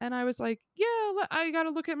 And I was like, yeah, I got to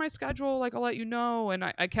look at my schedule. Like, I'll let you know. And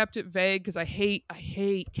I kept it vague because I hate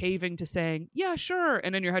caving to saying, yeah, sure.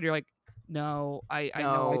 And in your head, you're like, no, I know I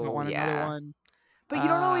don't No, want another yeah. one. But you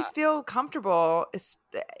don't always feel comfortable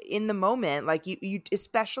in the moment. Like you,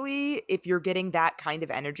 especially if you're getting that kind of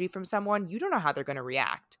energy from someone, you don't know how they're going to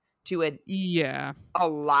react to a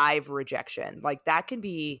live rejection. Like that can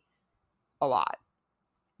be a lot.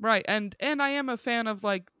 Right. And I am a fan of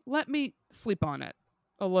like, let me sleep on it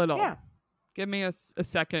a little. Yeah. Give me a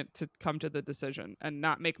second to come to the decision and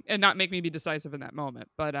not make me be decisive in that moment.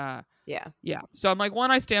 But yeah. So I'm like,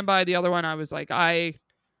 one, I stand by. The other one, I was like, I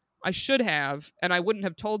should have, and I wouldn't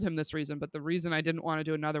have told him this reason, but the reason I didn't want to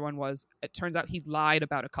do another one was it turns out he lied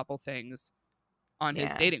about a couple things on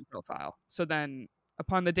his dating profile. So then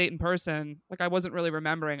upon the date in person, like I wasn't really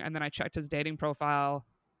remembering. And then I checked his dating profile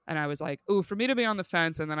and I was like, ooh, for me to be on the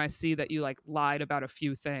fence. And then I see that you like lied about a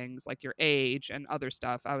few things like your age and other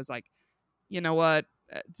stuff. I was like, you know what?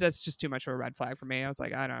 That's just too much of a red flag for me. I was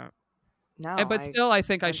like, I don't. No, But still, I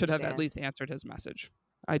think I should have at understand. least answered his message.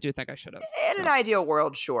 I do think I should have. In an ideal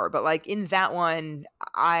world, sure. But like in that one,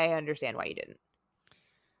 I understand why you didn't.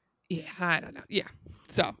 Yeah, I don't know. Yeah.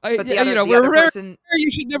 So, but the other, we're other person,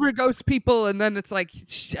 you should never ghost people. And then it's like,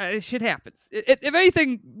 shit happens. If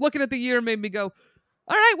anything, looking at the year made me go,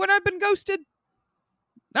 all right, when I've been ghosted,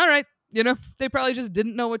 all right. They probably just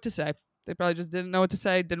didn't know what to say.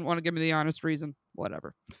 Didn't want to give me the honest reason,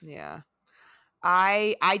 whatever. Yeah.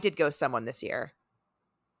 I did ghost someone this year.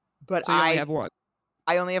 But so you only have one.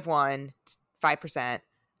 I only have one, 5%.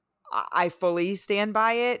 I fully stand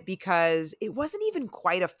by it because it wasn't even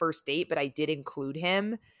quite a first date, but I did include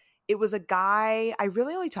him. It was a guy, I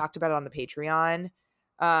really only talked about it on the Patreon.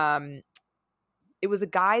 It was a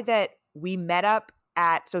guy that we met up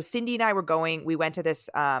at, so Cindy and I we went to this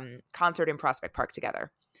concert in Prospect Park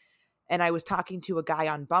together. And I was talking to a guy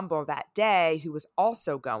on Bumble that day who was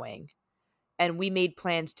also going. And we made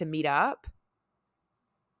plans to meet up.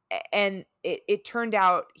 And it turned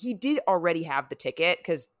out he did already have the ticket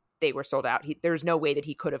because they were sold out. There's no way that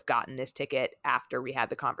he could have gotten this ticket after we had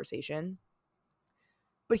the conversation.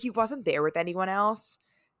 But he wasn't there with anyone else.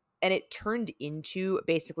 And it turned into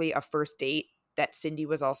basically a first date that Cindy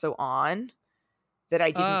was also on that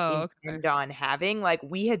I didn't intend on having. Like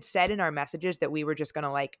we had said in our messages that we were just going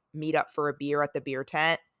to like meet up for a beer at the beer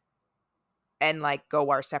tent and like go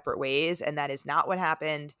our separate ways. And that is not what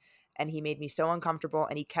happened. And he made me so uncomfortable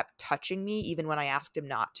and he kept touching me even when I asked him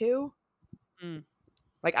not to.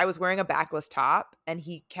 Like I was wearing a backless top and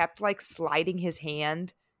he kept like sliding his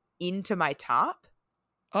hand into my top.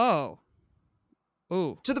 Oh.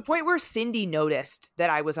 Ooh. To the point where Cindy noticed that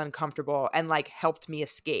I was uncomfortable and like helped me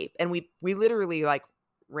escape. And we literally like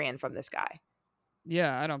ran from this guy.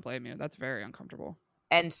 Yeah, I don't blame you. That's very uncomfortable.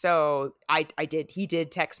 And so he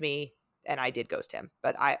did text me and I did ghost him.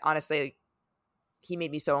 But I honestly, he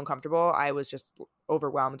made me so uncomfortable. I was just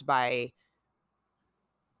overwhelmed by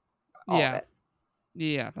all of it.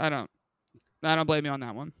 Yeah, I don't blame you on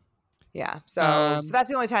that one. Yeah. So that's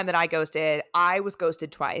the only time that I ghosted. I was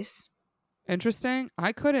ghosted twice. Interesting.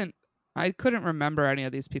 I couldn't remember any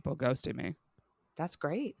of these people ghosting me. That's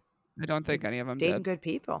great. I don't think any of them dating did. Good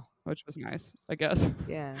people, which was nice, I guess.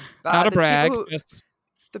 Yeah. Not a brag.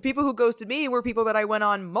 The people who ghosted me were people that I went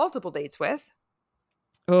on multiple dates with.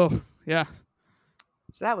 Oh, yeah.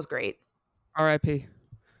 So that was great. R.I.P.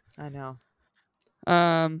 I know.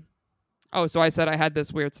 Oh, so I said I had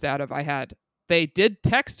this weird stat of they did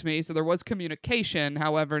text me, so there was communication.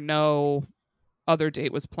 However, no other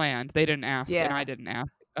date was planned. They didn't ask, and I didn't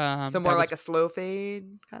ask. So more like a slow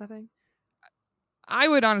fade kind of thing? I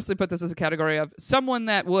would honestly put this as a category of someone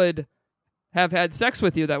that would have had sex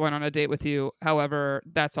with you that went on a date with you. However,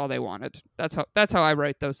 that's all they wanted. That's how I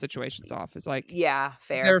write those situations off. It's like, yeah,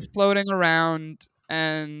 fair. They're floating around,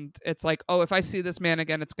 and it's like, oh, if I see this man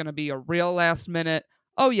again, it's going to be a real last minute.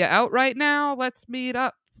 Oh, yeah, out right now. Let's meet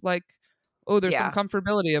up. Like, oh, there's some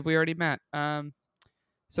comfortability if we already met.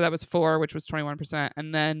 So that was 4, which was 21%,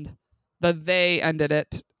 and then they ended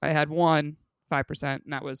it. I had 1, 5%,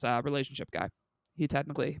 and that was a relationship guy. He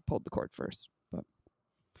technically pulled the cord first, but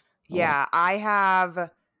I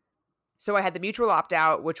have. So I had the mutual opt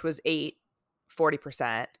out, which was 8,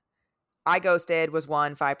 40%. I ghosted was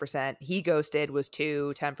 1, 5%. He ghosted was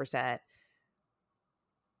 2, 10%.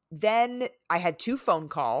 Then I had 2 phone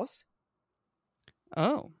calls.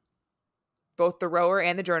 Oh. Both the rower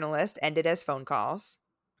and the journalist ended as phone calls.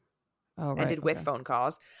 Oh, right. Ended with phone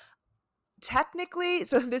calls. technically,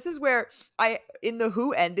 so this is where in the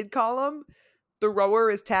who ended column, the rower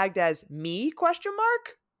is tagged as me ?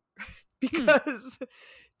 Because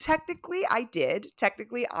technically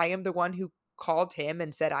I am the one who called him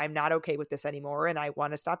and said, I'm not okay with this anymore and I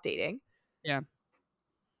want to stop dating. Yeah.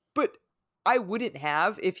 But I wouldn't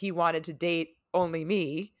have if he wanted to date only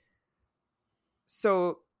me.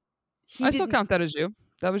 So I still count that as you.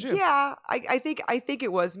 That was you. Yeah, I think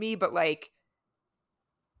it was me, but like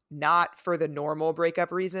not for the normal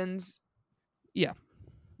breakup reasons. Yeah,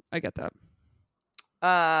 I get that.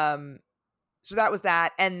 So that was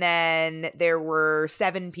that. And then there were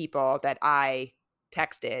 7 people that I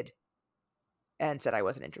texted and said I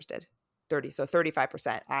wasn't interested.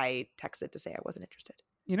 35% I texted to say I wasn't interested.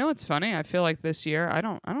 You know what's funny? I feel like this year I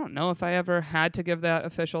don't know if I ever had to give that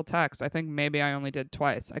official text. I think maybe I only did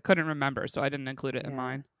twice. I couldn't remember, so I didn't include it in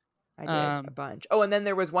mine. I did a bunch. Oh, and then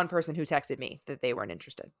there was one person who texted me that they weren't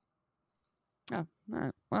interested. Oh, all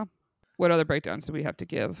right. Well, what other breakdowns do we have to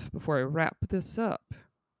give before I wrap this up?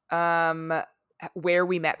 Where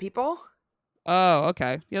we met people. Oh,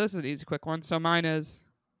 okay. Yeah, this is an easy, quick one. So mine is,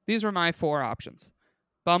 these were my 4 options: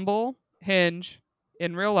 Bumble, Hinge,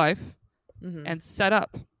 in real life, and set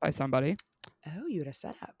up by somebody. Oh, you had a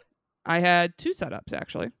setup. I had 2 setups,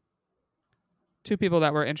 actually. 2 people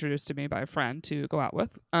that were introduced to me by a friend to go out with.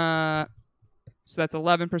 So that's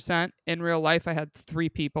 11%. In real life, I had 3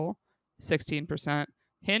 people, 16%.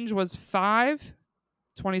 Hinge was 5,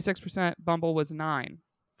 26%. Bumble was 9,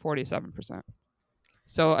 47%.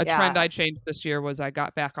 So a trend I changed this year was I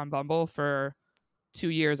got back on Bumble. For 2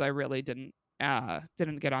 years. I really didn't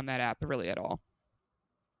get on that app really at all.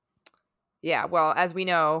 Yeah, well, as we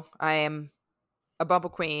know, I am a Bumble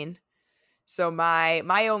queen. So my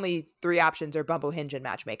only 3 options are Bumble, Hinge, and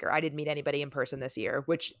Matchmaker. I didn't meet anybody in person this year,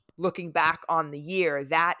 which looking back on the year,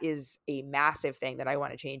 that is a massive thing that I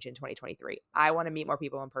want to change in 2023. I want to meet more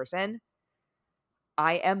people in person.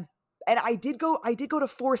 I did go to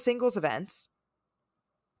 4 singles events.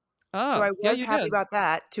 Oh, so I was happy about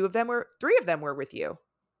that. 3 of them were with you,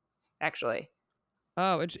 actually.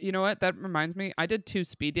 Oh, you know what? That reminds me. I did 2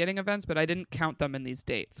 speed dating events, but I didn't count them in these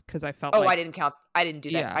dates because I felt. I didn't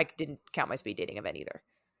do that. Yeah. I didn't count my speed dating event either.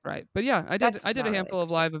 Right, but yeah, I did a handful of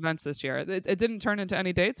live events this year. It didn't turn into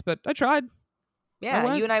any dates, but I tried.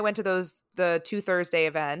 Yeah, you and I went to the 2 Thursday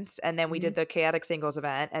events, and then we did the chaotic singles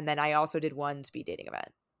event, and then I also did 1 speed dating event.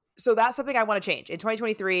 So that's something I want to change. In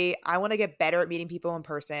 2023, I want to get better at meeting people in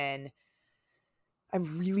person.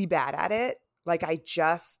 I'm really bad at it. Like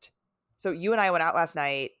so you and I went out last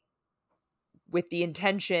night with the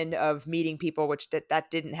intention of meeting people, which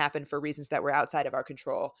that didn't happen for reasons that were outside of our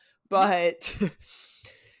control. But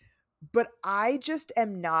but I just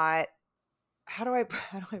am not, how do I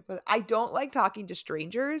put it? I don't like talking to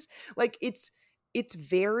strangers. Like it's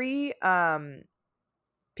very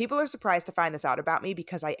people are surprised to find this out about me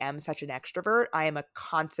because I am such an extrovert. I am a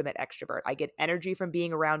consummate extrovert. I get energy from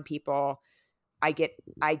being around people. I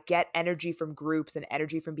get energy from groups and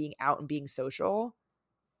energy from being out and being social,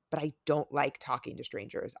 but I don't like talking to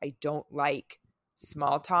strangers. I don't like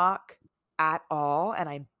small talk at all, and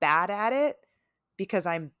I'm bad at it because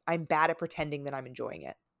I'm bad at pretending that I'm enjoying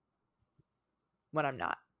it when I'm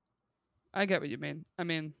not. I get what you mean. I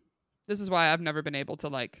mean, this is why I've never been able to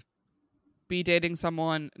like be dating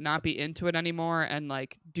someone, not be into it anymore, and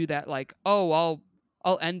like do that like, oh,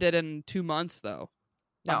 I'll end it in 2 months though.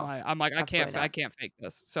 No, I'm like I can't fake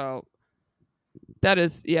this. So that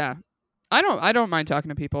is, yeah. I don't mind talking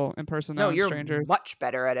to people in person. No, you're strangers. Much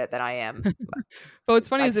better at it than I am. But what's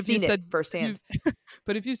funny is if you said firsthand.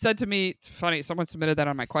 But if you said to me, it's funny, someone submitted that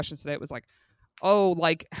on my questions today. It was like, oh,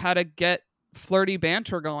 like how to get flirty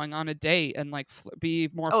banter going on a date and like be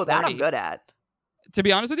more flirty. That I'm good at. To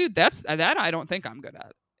be honest with you, that I don't think I'm good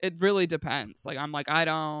at. It really depends. Like I'm like,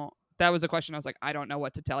 that was a question I was like, I don't know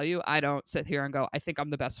what to tell you. I don't sit here and go, I think I'm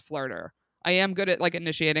the best flirter. I am good at like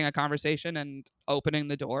initiating a conversation and opening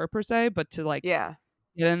the door per se, but to like get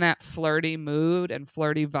in that flirty mood and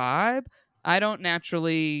flirty vibe, I don't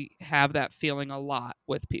naturally have that feeling a lot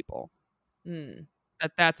with people.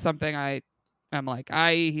 That's something I'm like,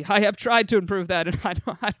 I have tried to improve that, and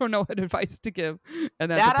I don't know what advice to give in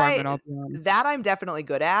that department. I'll be honest. That I'm definitely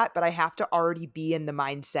good at, but I have to already be in the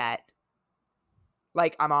mindset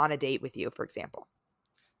like I'm on a date with you, for example.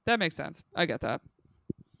 That makes sense. I get that.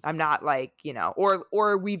 I'm not like,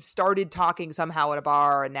 or we've started talking somehow at a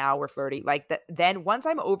bar and now we're flirty. Like that. Then once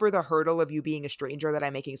I'm over the hurdle of you being a stranger that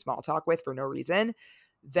I'm making small talk with for no reason,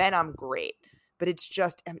 then I'm great. But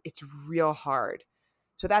it's real hard.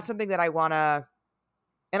 So that's something that I want to,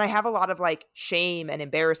 and I have a lot of like shame and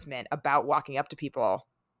embarrassment about walking up to people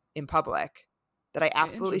in public. that I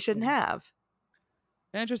absolutely shouldn't have.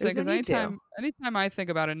 Interesting, because anytime I think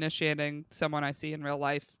about initiating someone I see in real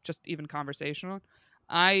life, just even conversational,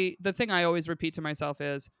 the thing I always repeat to myself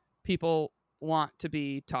is people want to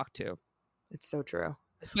be talked to. It's so true.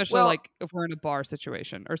 Especially like if we're in a bar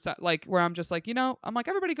situation or so, like where I'm just like, I'm like,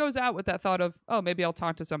 everybody goes out with that thought of, oh, maybe I'll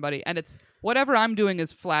talk to somebody. And it's whatever I'm doing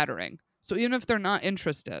is flattering. So even if they're not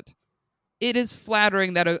interested, it is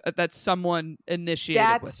flattering that someone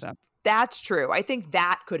initiated with them. That's true. I think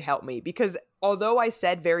that could help me because although I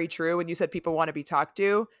said very true and you said people want to be talked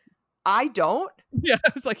to, I don't. Yeah,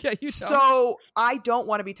 I was like, yeah, you don't. So I don't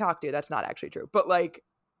want to be talked to. That's not actually true. But like,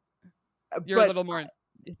 you're a little more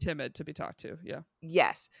timid to be talked to. Yeah.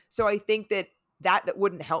 Yes. So I think that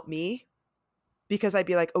wouldn't help me because I'd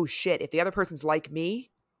be like, oh shit, if the other person's like me,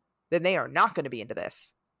 then they are not going to be into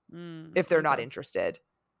this if they're not interested.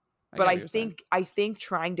 But I think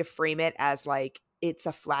trying to frame it as like, it's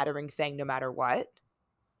a flattering thing no matter what.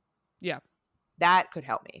 Yeah. That could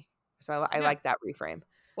help me. So I like that reframe.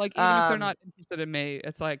 Like, even if they're not interested in me,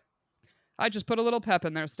 it's like, I just put a little pep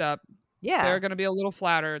in their step. Yeah. They're going to be a little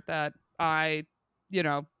flattered that I,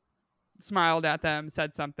 smiled at them,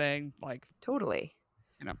 said something like. Totally.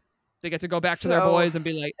 They get to go back to their boys and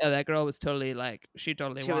be like, oh, that girl was totally like, she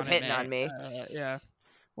was hitting on me. Yeah.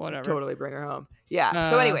 Whatever. Totally bring her home. Yeah.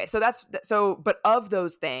 So anyway, but of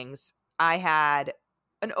those things, I had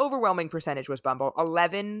an overwhelming percentage was Bumble.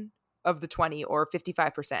 11 of the 20 or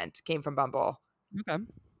 55% came from Bumble. Okay.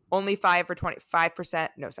 Only 5 for 25%.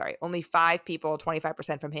 No, sorry. Only 5 people,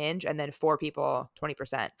 25% from Hinge, and then 4 people,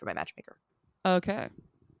 20% from my matchmaker. Okay.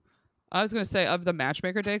 I was going to say, of the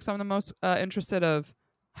matchmaker dates, I'm the most interested of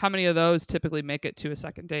how many of those typically make it to a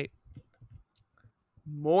second date.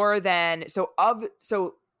 More than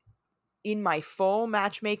in my full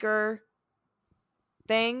matchmaker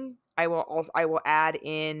thing, I will add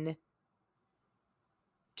in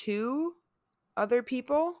 2 other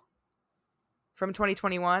people from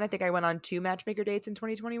 2021. I think I went on 2 matchmaker dates in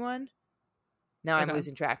 2021. Now I'm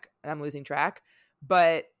losing track.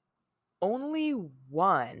 But only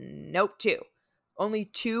 2. Only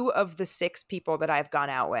 2 of the 6 people that I've gone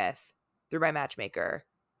out with through my matchmaker,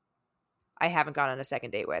 I haven't gone on a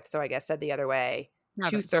second date with. So I guess said the other way,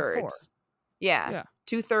 2/3. Yeah.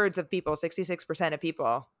 2/3 of people, 66% of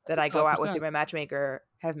people that I go out with through my matchmaker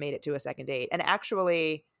have made it to a second date. And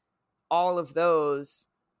actually, all of those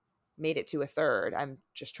made it to a third. I'm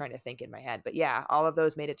just trying to think in my head. But yeah, all of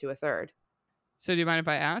those made it to a third. So do you mind if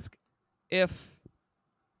I ask? If,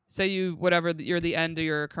 say you're the end of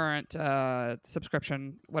your current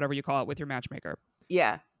subscription, whatever you call it, with your matchmaker.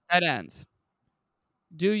 Yeah. That ends.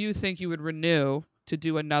 Do you think you would renew to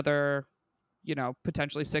do another,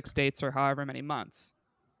 potentially 6 dates or however many months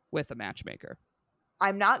with a matchmaker?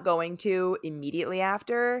 I'm not going to immediately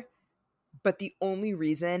after, but the only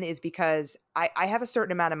reason is because I have a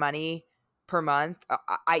certain amount of money per month.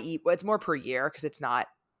 It's more per year because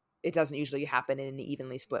it doesn't usually happen in an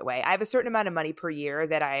evenly split way. I have a certain amount of money per year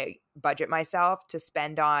that I budget myself to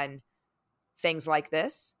spend on things like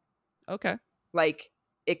this. Okay. Like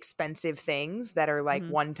expensive things that are like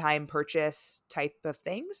one-time purchase type of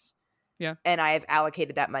things. Yeah. And I have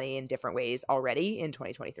allocated that money in different ways already in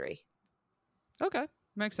 2023. Okay.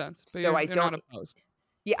 Makes sense. But so you're not opposed.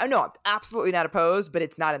 Yeah, no, I'm absolutely not opposed, but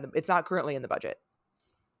it's not currently in the budget.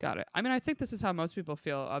 Got it. I mean, I think this is how most people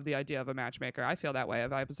feel of the idea of a matchmaker. I feel that way.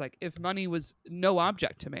 I was like, if money was no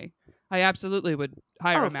object to me, I absolutely would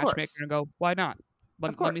hire a matchmaker and go, why not?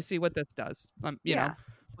 Let me see what this does. Let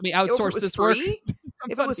me outsource this work.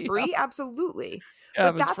 If it was free, absolutely.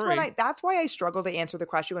 Yeah, but that's why I struggle to answer the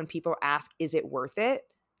question when people ask, is it worth it?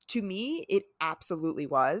 To me, it absolutely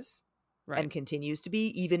was and continues to be,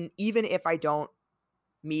 even if I don't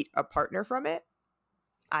meet a partner from it.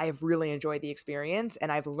 I've really enjoyed the experience and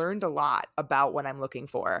I've learned a lot about what I'm looking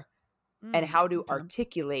for and how to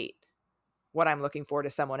articulate what I'm looking for to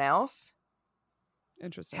someone else.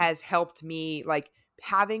 Interesting. Has helped me, like,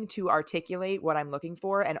 having to articulate what I'm looking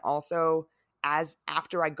for, and also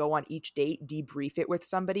after I go on each date, debrief it with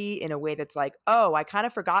somebody in a way that's like, oh, I kind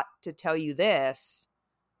of forgot to tell you this.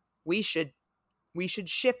 We should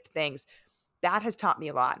shift things. That has taught me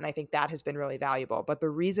a lot, and I think that has been really valuable. But the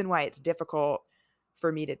reason why it's difficult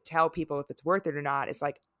for me to tell people if it's worth it or not is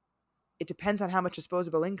like, it depends on how much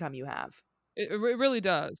disposable income you have. It really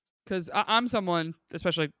does. Because I'm someone,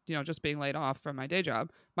 especially, just being laid off from my day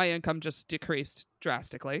job, my income just decreased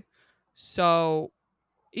drastically. So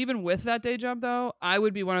even with that day job, though, I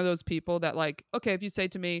would be one of those people that, like, okay, if you say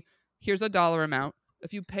to me, here's a dollar amount.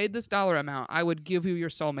 If you paid this dollar amount, I would give you your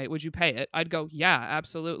soulmate. Would you pay it? I'd go, yeah,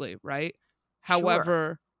 absolutely. Right. Sure.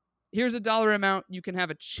 However, here's a dollar amount you can have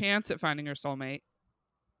a chance at finding your soulmate.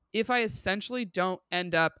 If I essentially don't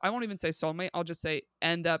end up, I won't even say soulmate, I'll just say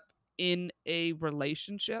end up in a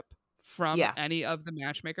relationship from any of the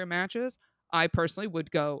matchmaker matches, I personally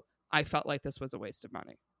would go, I felt like this was a waste of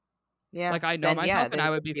money. Yeah. Like I know myself and I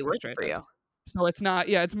would be frustrated. For you. So it's not,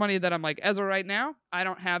 it's money that I'm like, as of right now, I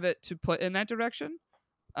don't have it to put in that direction.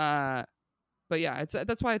 But yeah,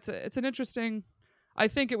 that's why it's an interesting, I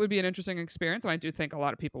think it would be an interesting experience. And I do think a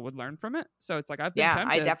lot of people would learn from it. So it's like, I've been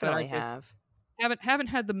tempted. I definitely have. Haven't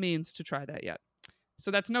had the means to try that yet. So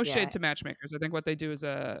that's no shade to matchmakers. I think what they do is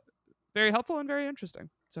very helpful and very interesting.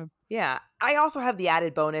 So yeah, I also have the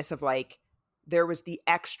added bonus of like, there was the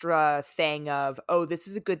extra thing of, oh, this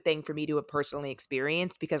is a good thing for me to have personally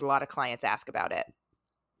experienced because a lot of clients ask about it.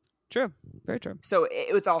 True. Very true. So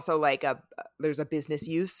it was also like there's a business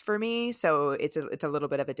use for me. So it's a little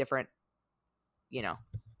bit of a different,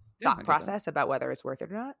 thought process about whether it's worth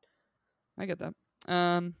it or not. I get that.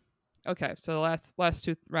 Okay. So the last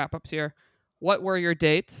two wrap ups here. What were your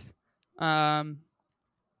dates? I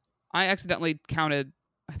accidentally counted,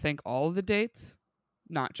 I think, all of the dates,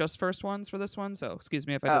 not just first ones for this one. So excuse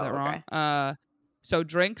me if I did that wrong. So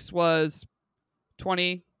drinks was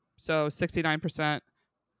 20, so 69%.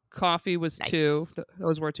 Coffee was 2.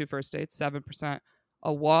 Those were 2 first dates, 7%.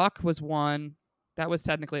 A walk was 1. That was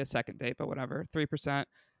technically a second date, but whatever, 3%.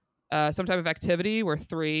 Some type of activity were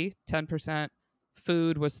 3, 10%.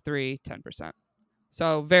 Food was 3, 10%.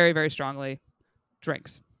 So very, very strongly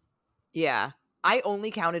drinks. Yeah. I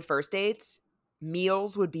only counted first dates.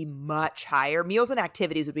 Meals would be much higher. Meals and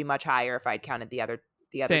activities would be much higher if I'd counted the other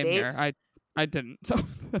Same dates. Here. I didn't, so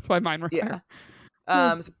that's why mine were higher.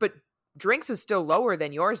 But drinks was still lower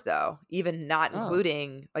than yours though, even not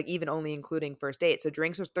including even only including first date. So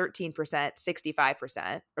drinks was 13%,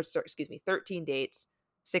 65%, or sorry, excuse me, 13 dates,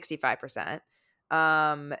 65%.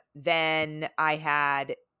 Then I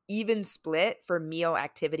had even split for meal,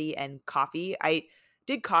 activity, and coffee. I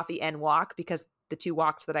did coffee and walk because the 2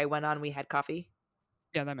 walks that I went on, we had coffee.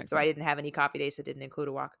 Yeah, that makes sense. So I didn't have any coffee dates that didn't include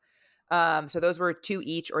a walk. So those were 2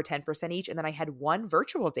 each or 10% each. And then I had 1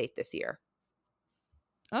 virtual date this year.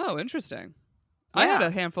 Oh, interesting. Yeah. I had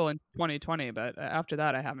a handful in 2020, but after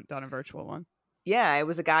that, I haven't done a virtual one. Yeah, it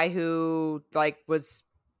was a guy who was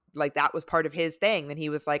that was part of his thing. Then he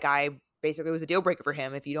was like, basically it was a deal breaker for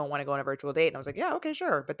him if you don't want to go on a virtual date. And I was like, yeah, okay,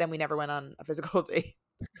 sure. But then we never went on a physical date.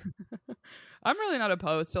 I'm really not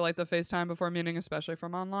opposed to the FaceTime before meeting, especially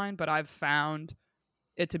from online, but I've found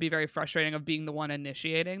it to be very frustrating of being the one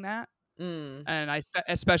initiating that. And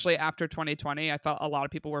especially after 2020, I felt a lot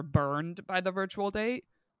of people were burned by the virtual date,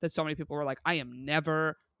 that so many people were like, I am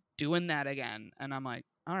never doing that again. And I'm like,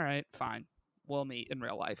 all right, fine. We'll meet in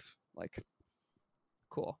real life.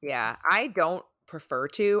 Cool. Yeah, I don't prefer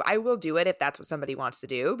to. I will do it if that's what somebody wants to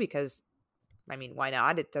do because, why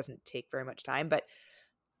not? It doesn't take very much time. But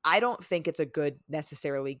I don't think it's a good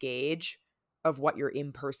necessarily gauge of what your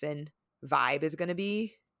in-person vibe is going to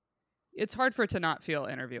be. It's hard for it to not feel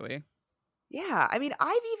interviewee. Yeah. I've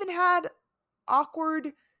even had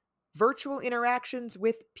awkward virtual interactions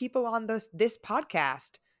with people on this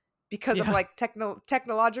podcast because of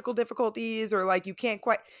technological difficulties, or you can't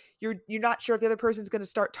quite, you're not sure if the other person's going to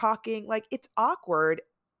start talking. It's awkward,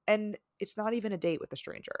 and it's not even a date with a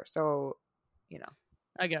stranger. So,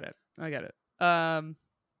 I get it.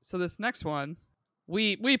 So this next one,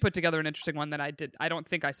 we put together an interesting one that I don't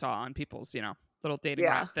think I saw on people's, little dating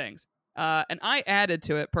app things. And I added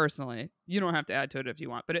to it personally. You don't have to add to it if you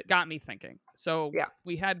want, but it got me thinking. So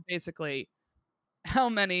we had basically, how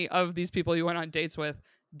many of these people you went on dates with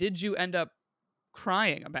did you end up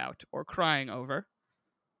crying about or crying over?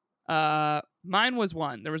 Mine was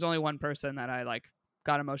 1. There was only 1 person that I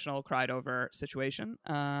got emotional, cried over situation.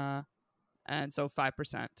 And so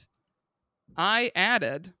 5%. I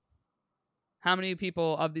added how many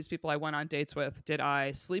people of these people I went on dates with did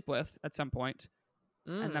I sleep with at some point?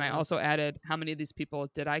 And then I also added how many of these people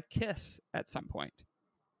did I kiss at some point?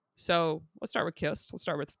 So let's start with kissed. Let's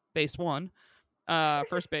start with base 1.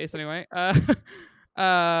 First base anyway.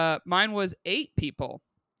 Mine was 8 people.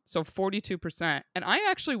 So 42%. And I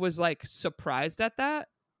actually was surprised at that.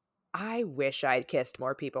 I wish I'd kissed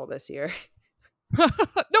more people this year.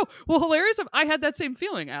 No, well, hilarious. I had that same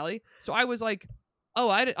feeling, Allie. So I was like, oh,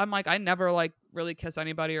 I never really kiss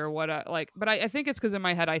anybody or what, but I think it's because in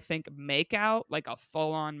my head, I think make out, a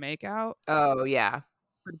full on make out. Oh yeah.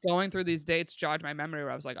 But going through these dates jogged my memory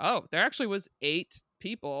where I was like, oh, there actually was 8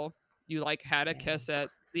 people you had a kiss at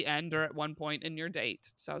the end or at one point in your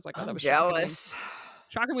date. So I was like, oh, that was jealous.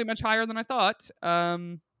 Shockingly much higher than I thought.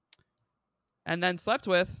 And then slept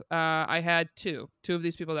with, I had 2 of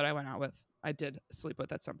these people that I went out with. I did sleep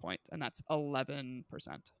with at some point, and that's 11%.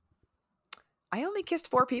 I only kissed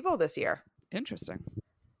 4 people this year. Interesting.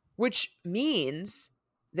 Which means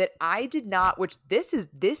that I did not, this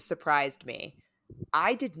surprised me.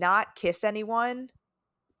 I did not kiss anyone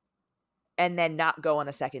and then not go on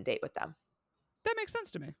a second date with them. That makes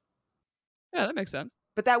sense to me. Yeah, that makes sense.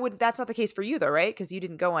 But that's not the case for you though, right? Because you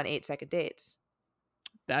didn't go on 8 second dates.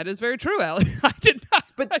 That is very true, Allie. I did not.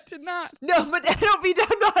 I did not. No, but I don't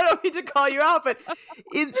mean to call you out, but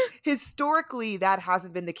historically that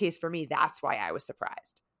hasn't been the case for me. That's why I was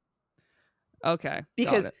surprised. Okay.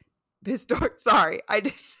 Because sorry, I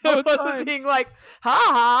wasn't being like,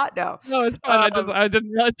 ha ha. No, it's fine. I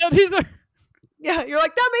didn't realize that either. Yeah, you're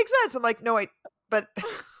like, that makes sense. I'm like, no, wait, but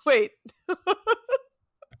wait.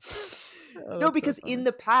 No, because so in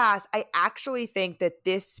the past, I actually think that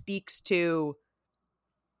this speaks to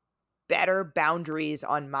better boundaries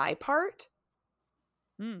on my part.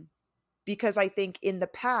 Because I think in the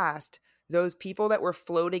past, those people that were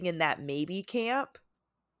floating in that maybe camp,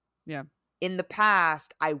 in the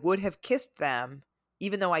past, I would have kissed them,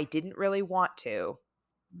 even though I didn't really want to.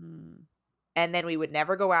 And then we would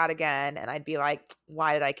never go out again. And I'd be like,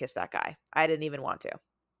 why did I kiss that guy? I didn't even want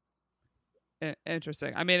to.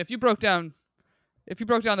 Interesting. I mean, if you broke down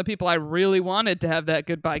the people I really wanted to have that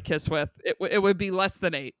goodbye kiss with, it would be less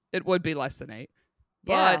than 8. It would be less than 8.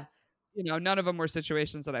 But, none of them were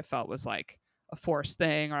situations that I felt was like a forced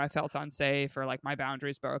thing or I felt unsafe or like my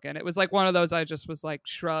boundaries broken. It was like one of those I just was like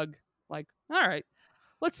shrug, like, all right,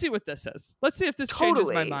 let's see what this is. Let's see if this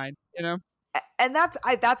changes my mind, And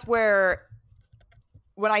that's where,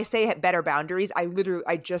 when I say better boundaries,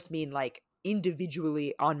 I just mean like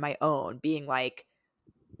individually on my own, being like,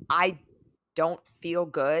 I don't feel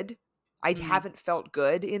good. I haven't felt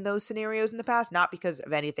good in those scenarios in the past, not because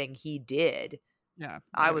of anything he did. Yeah.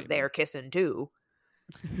 I was there kissing too.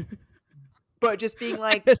 But just being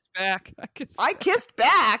like, I kissed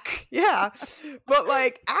back. Yeah. But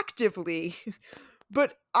like actively.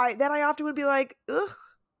 But I often would be like, ugh,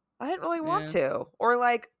 I didn't really want to. Or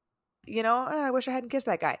like, I wish I hadn't kissed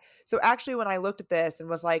that guy. So actually when I looked at this and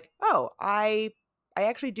was like, oh, I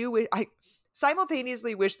actually do wish, I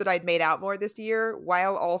simultaneously wish that I'd made out more this year,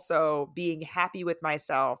 while also being happy with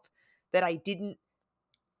myself that I didn't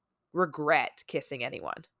regret kissing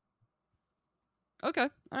anyone. Okay.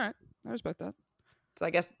 All right. I respect that. So I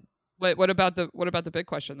guess. Wait, what about the big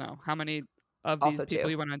question though? How many of these people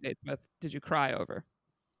you went on dates with did you cry over?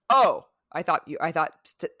 Oh, I thought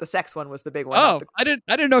the sex one was the big one. Oh, I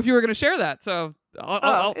didn't know if you were going to share that. So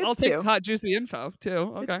I'll take hot juicy info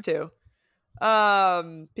too. Okay. It's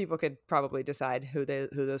 2. People could probably decide who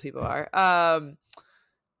those people are. I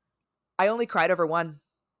only cried over one.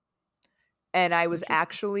 And I was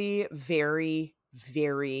actually very,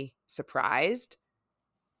 very surprised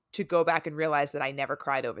to go back and realize that I never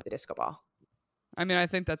cried over the disco ball. I mean, I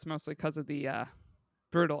think that's mostly because of the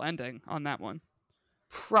brutal ending on that one.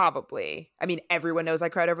 Probably. I mean, everyone knows I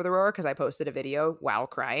cried over the roar because I posted a video while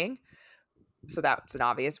crying. So that's an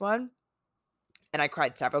obvious one. And I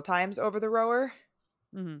cried several times over the rower,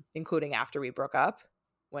 including after we broke up,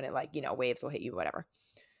 when it waves will hit you, whatever.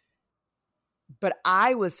 But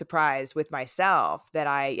I was surprised with myself that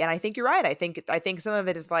I think you're right. I think some of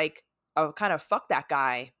it is like a kind of fuck that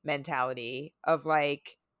guy mentality of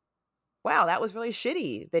like, wow, that was really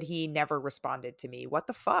shitty that he never responded to me. What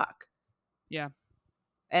the fuck? Yeah.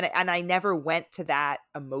 And I never went to that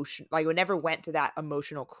emotion. Like I never went to that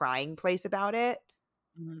emotional crying place about it.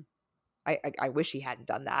 I wish he hadn't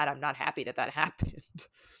done that. I'm not happy that happened.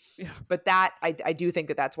 Yeah. But that I do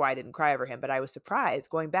think that's why I didn't cry over him. But I was surprised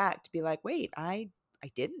going back to be like, wait, I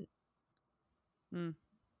didn't.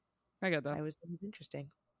 I get that. It was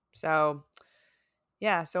interesting. So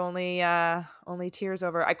yeah, so only tears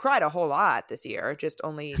over. I cried a whole lot this year, just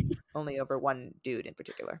only over one dude in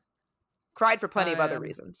particular. Cried for plenty of other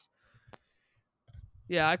reasons.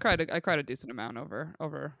 Yeah, I cried a decent amount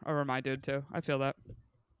over my dude too. I feel that.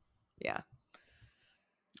 Yeah.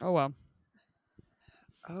 Oh well.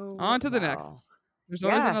 Oh. On to the next. There's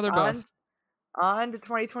always another bust. On to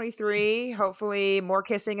 2023. Hopefully more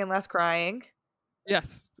kissing and less crying.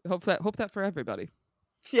 Yes. Hope that for everybody.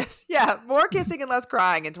 Yes. Yeah. More kissing and less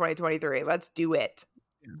crying in 2023. Let's do it.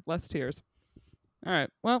 Yeah, less tears. All right.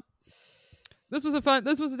 Well, this was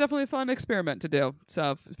definitely a fun experiment to do.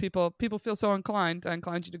 So if people feel so inclined, I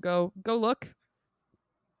incline you to go look,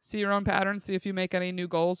 see your own patterns, see if you make any new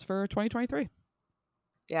goals for 2023.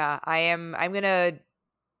 Yeah, I'm going to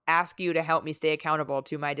ask you to help me stay accountable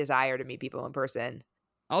to my desire to meet people in person.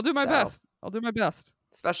 I'll do my best.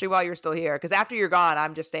 Especially while you're still here. Because after you're gone,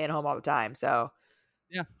 I'm just staying home all the time. So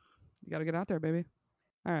yeah, you got to get out there, baby.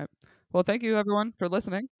 All right. Well, thank you everyone for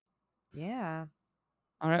listening. Yeah.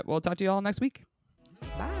 All right. We'll talk to you all next week.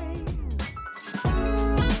 Bye.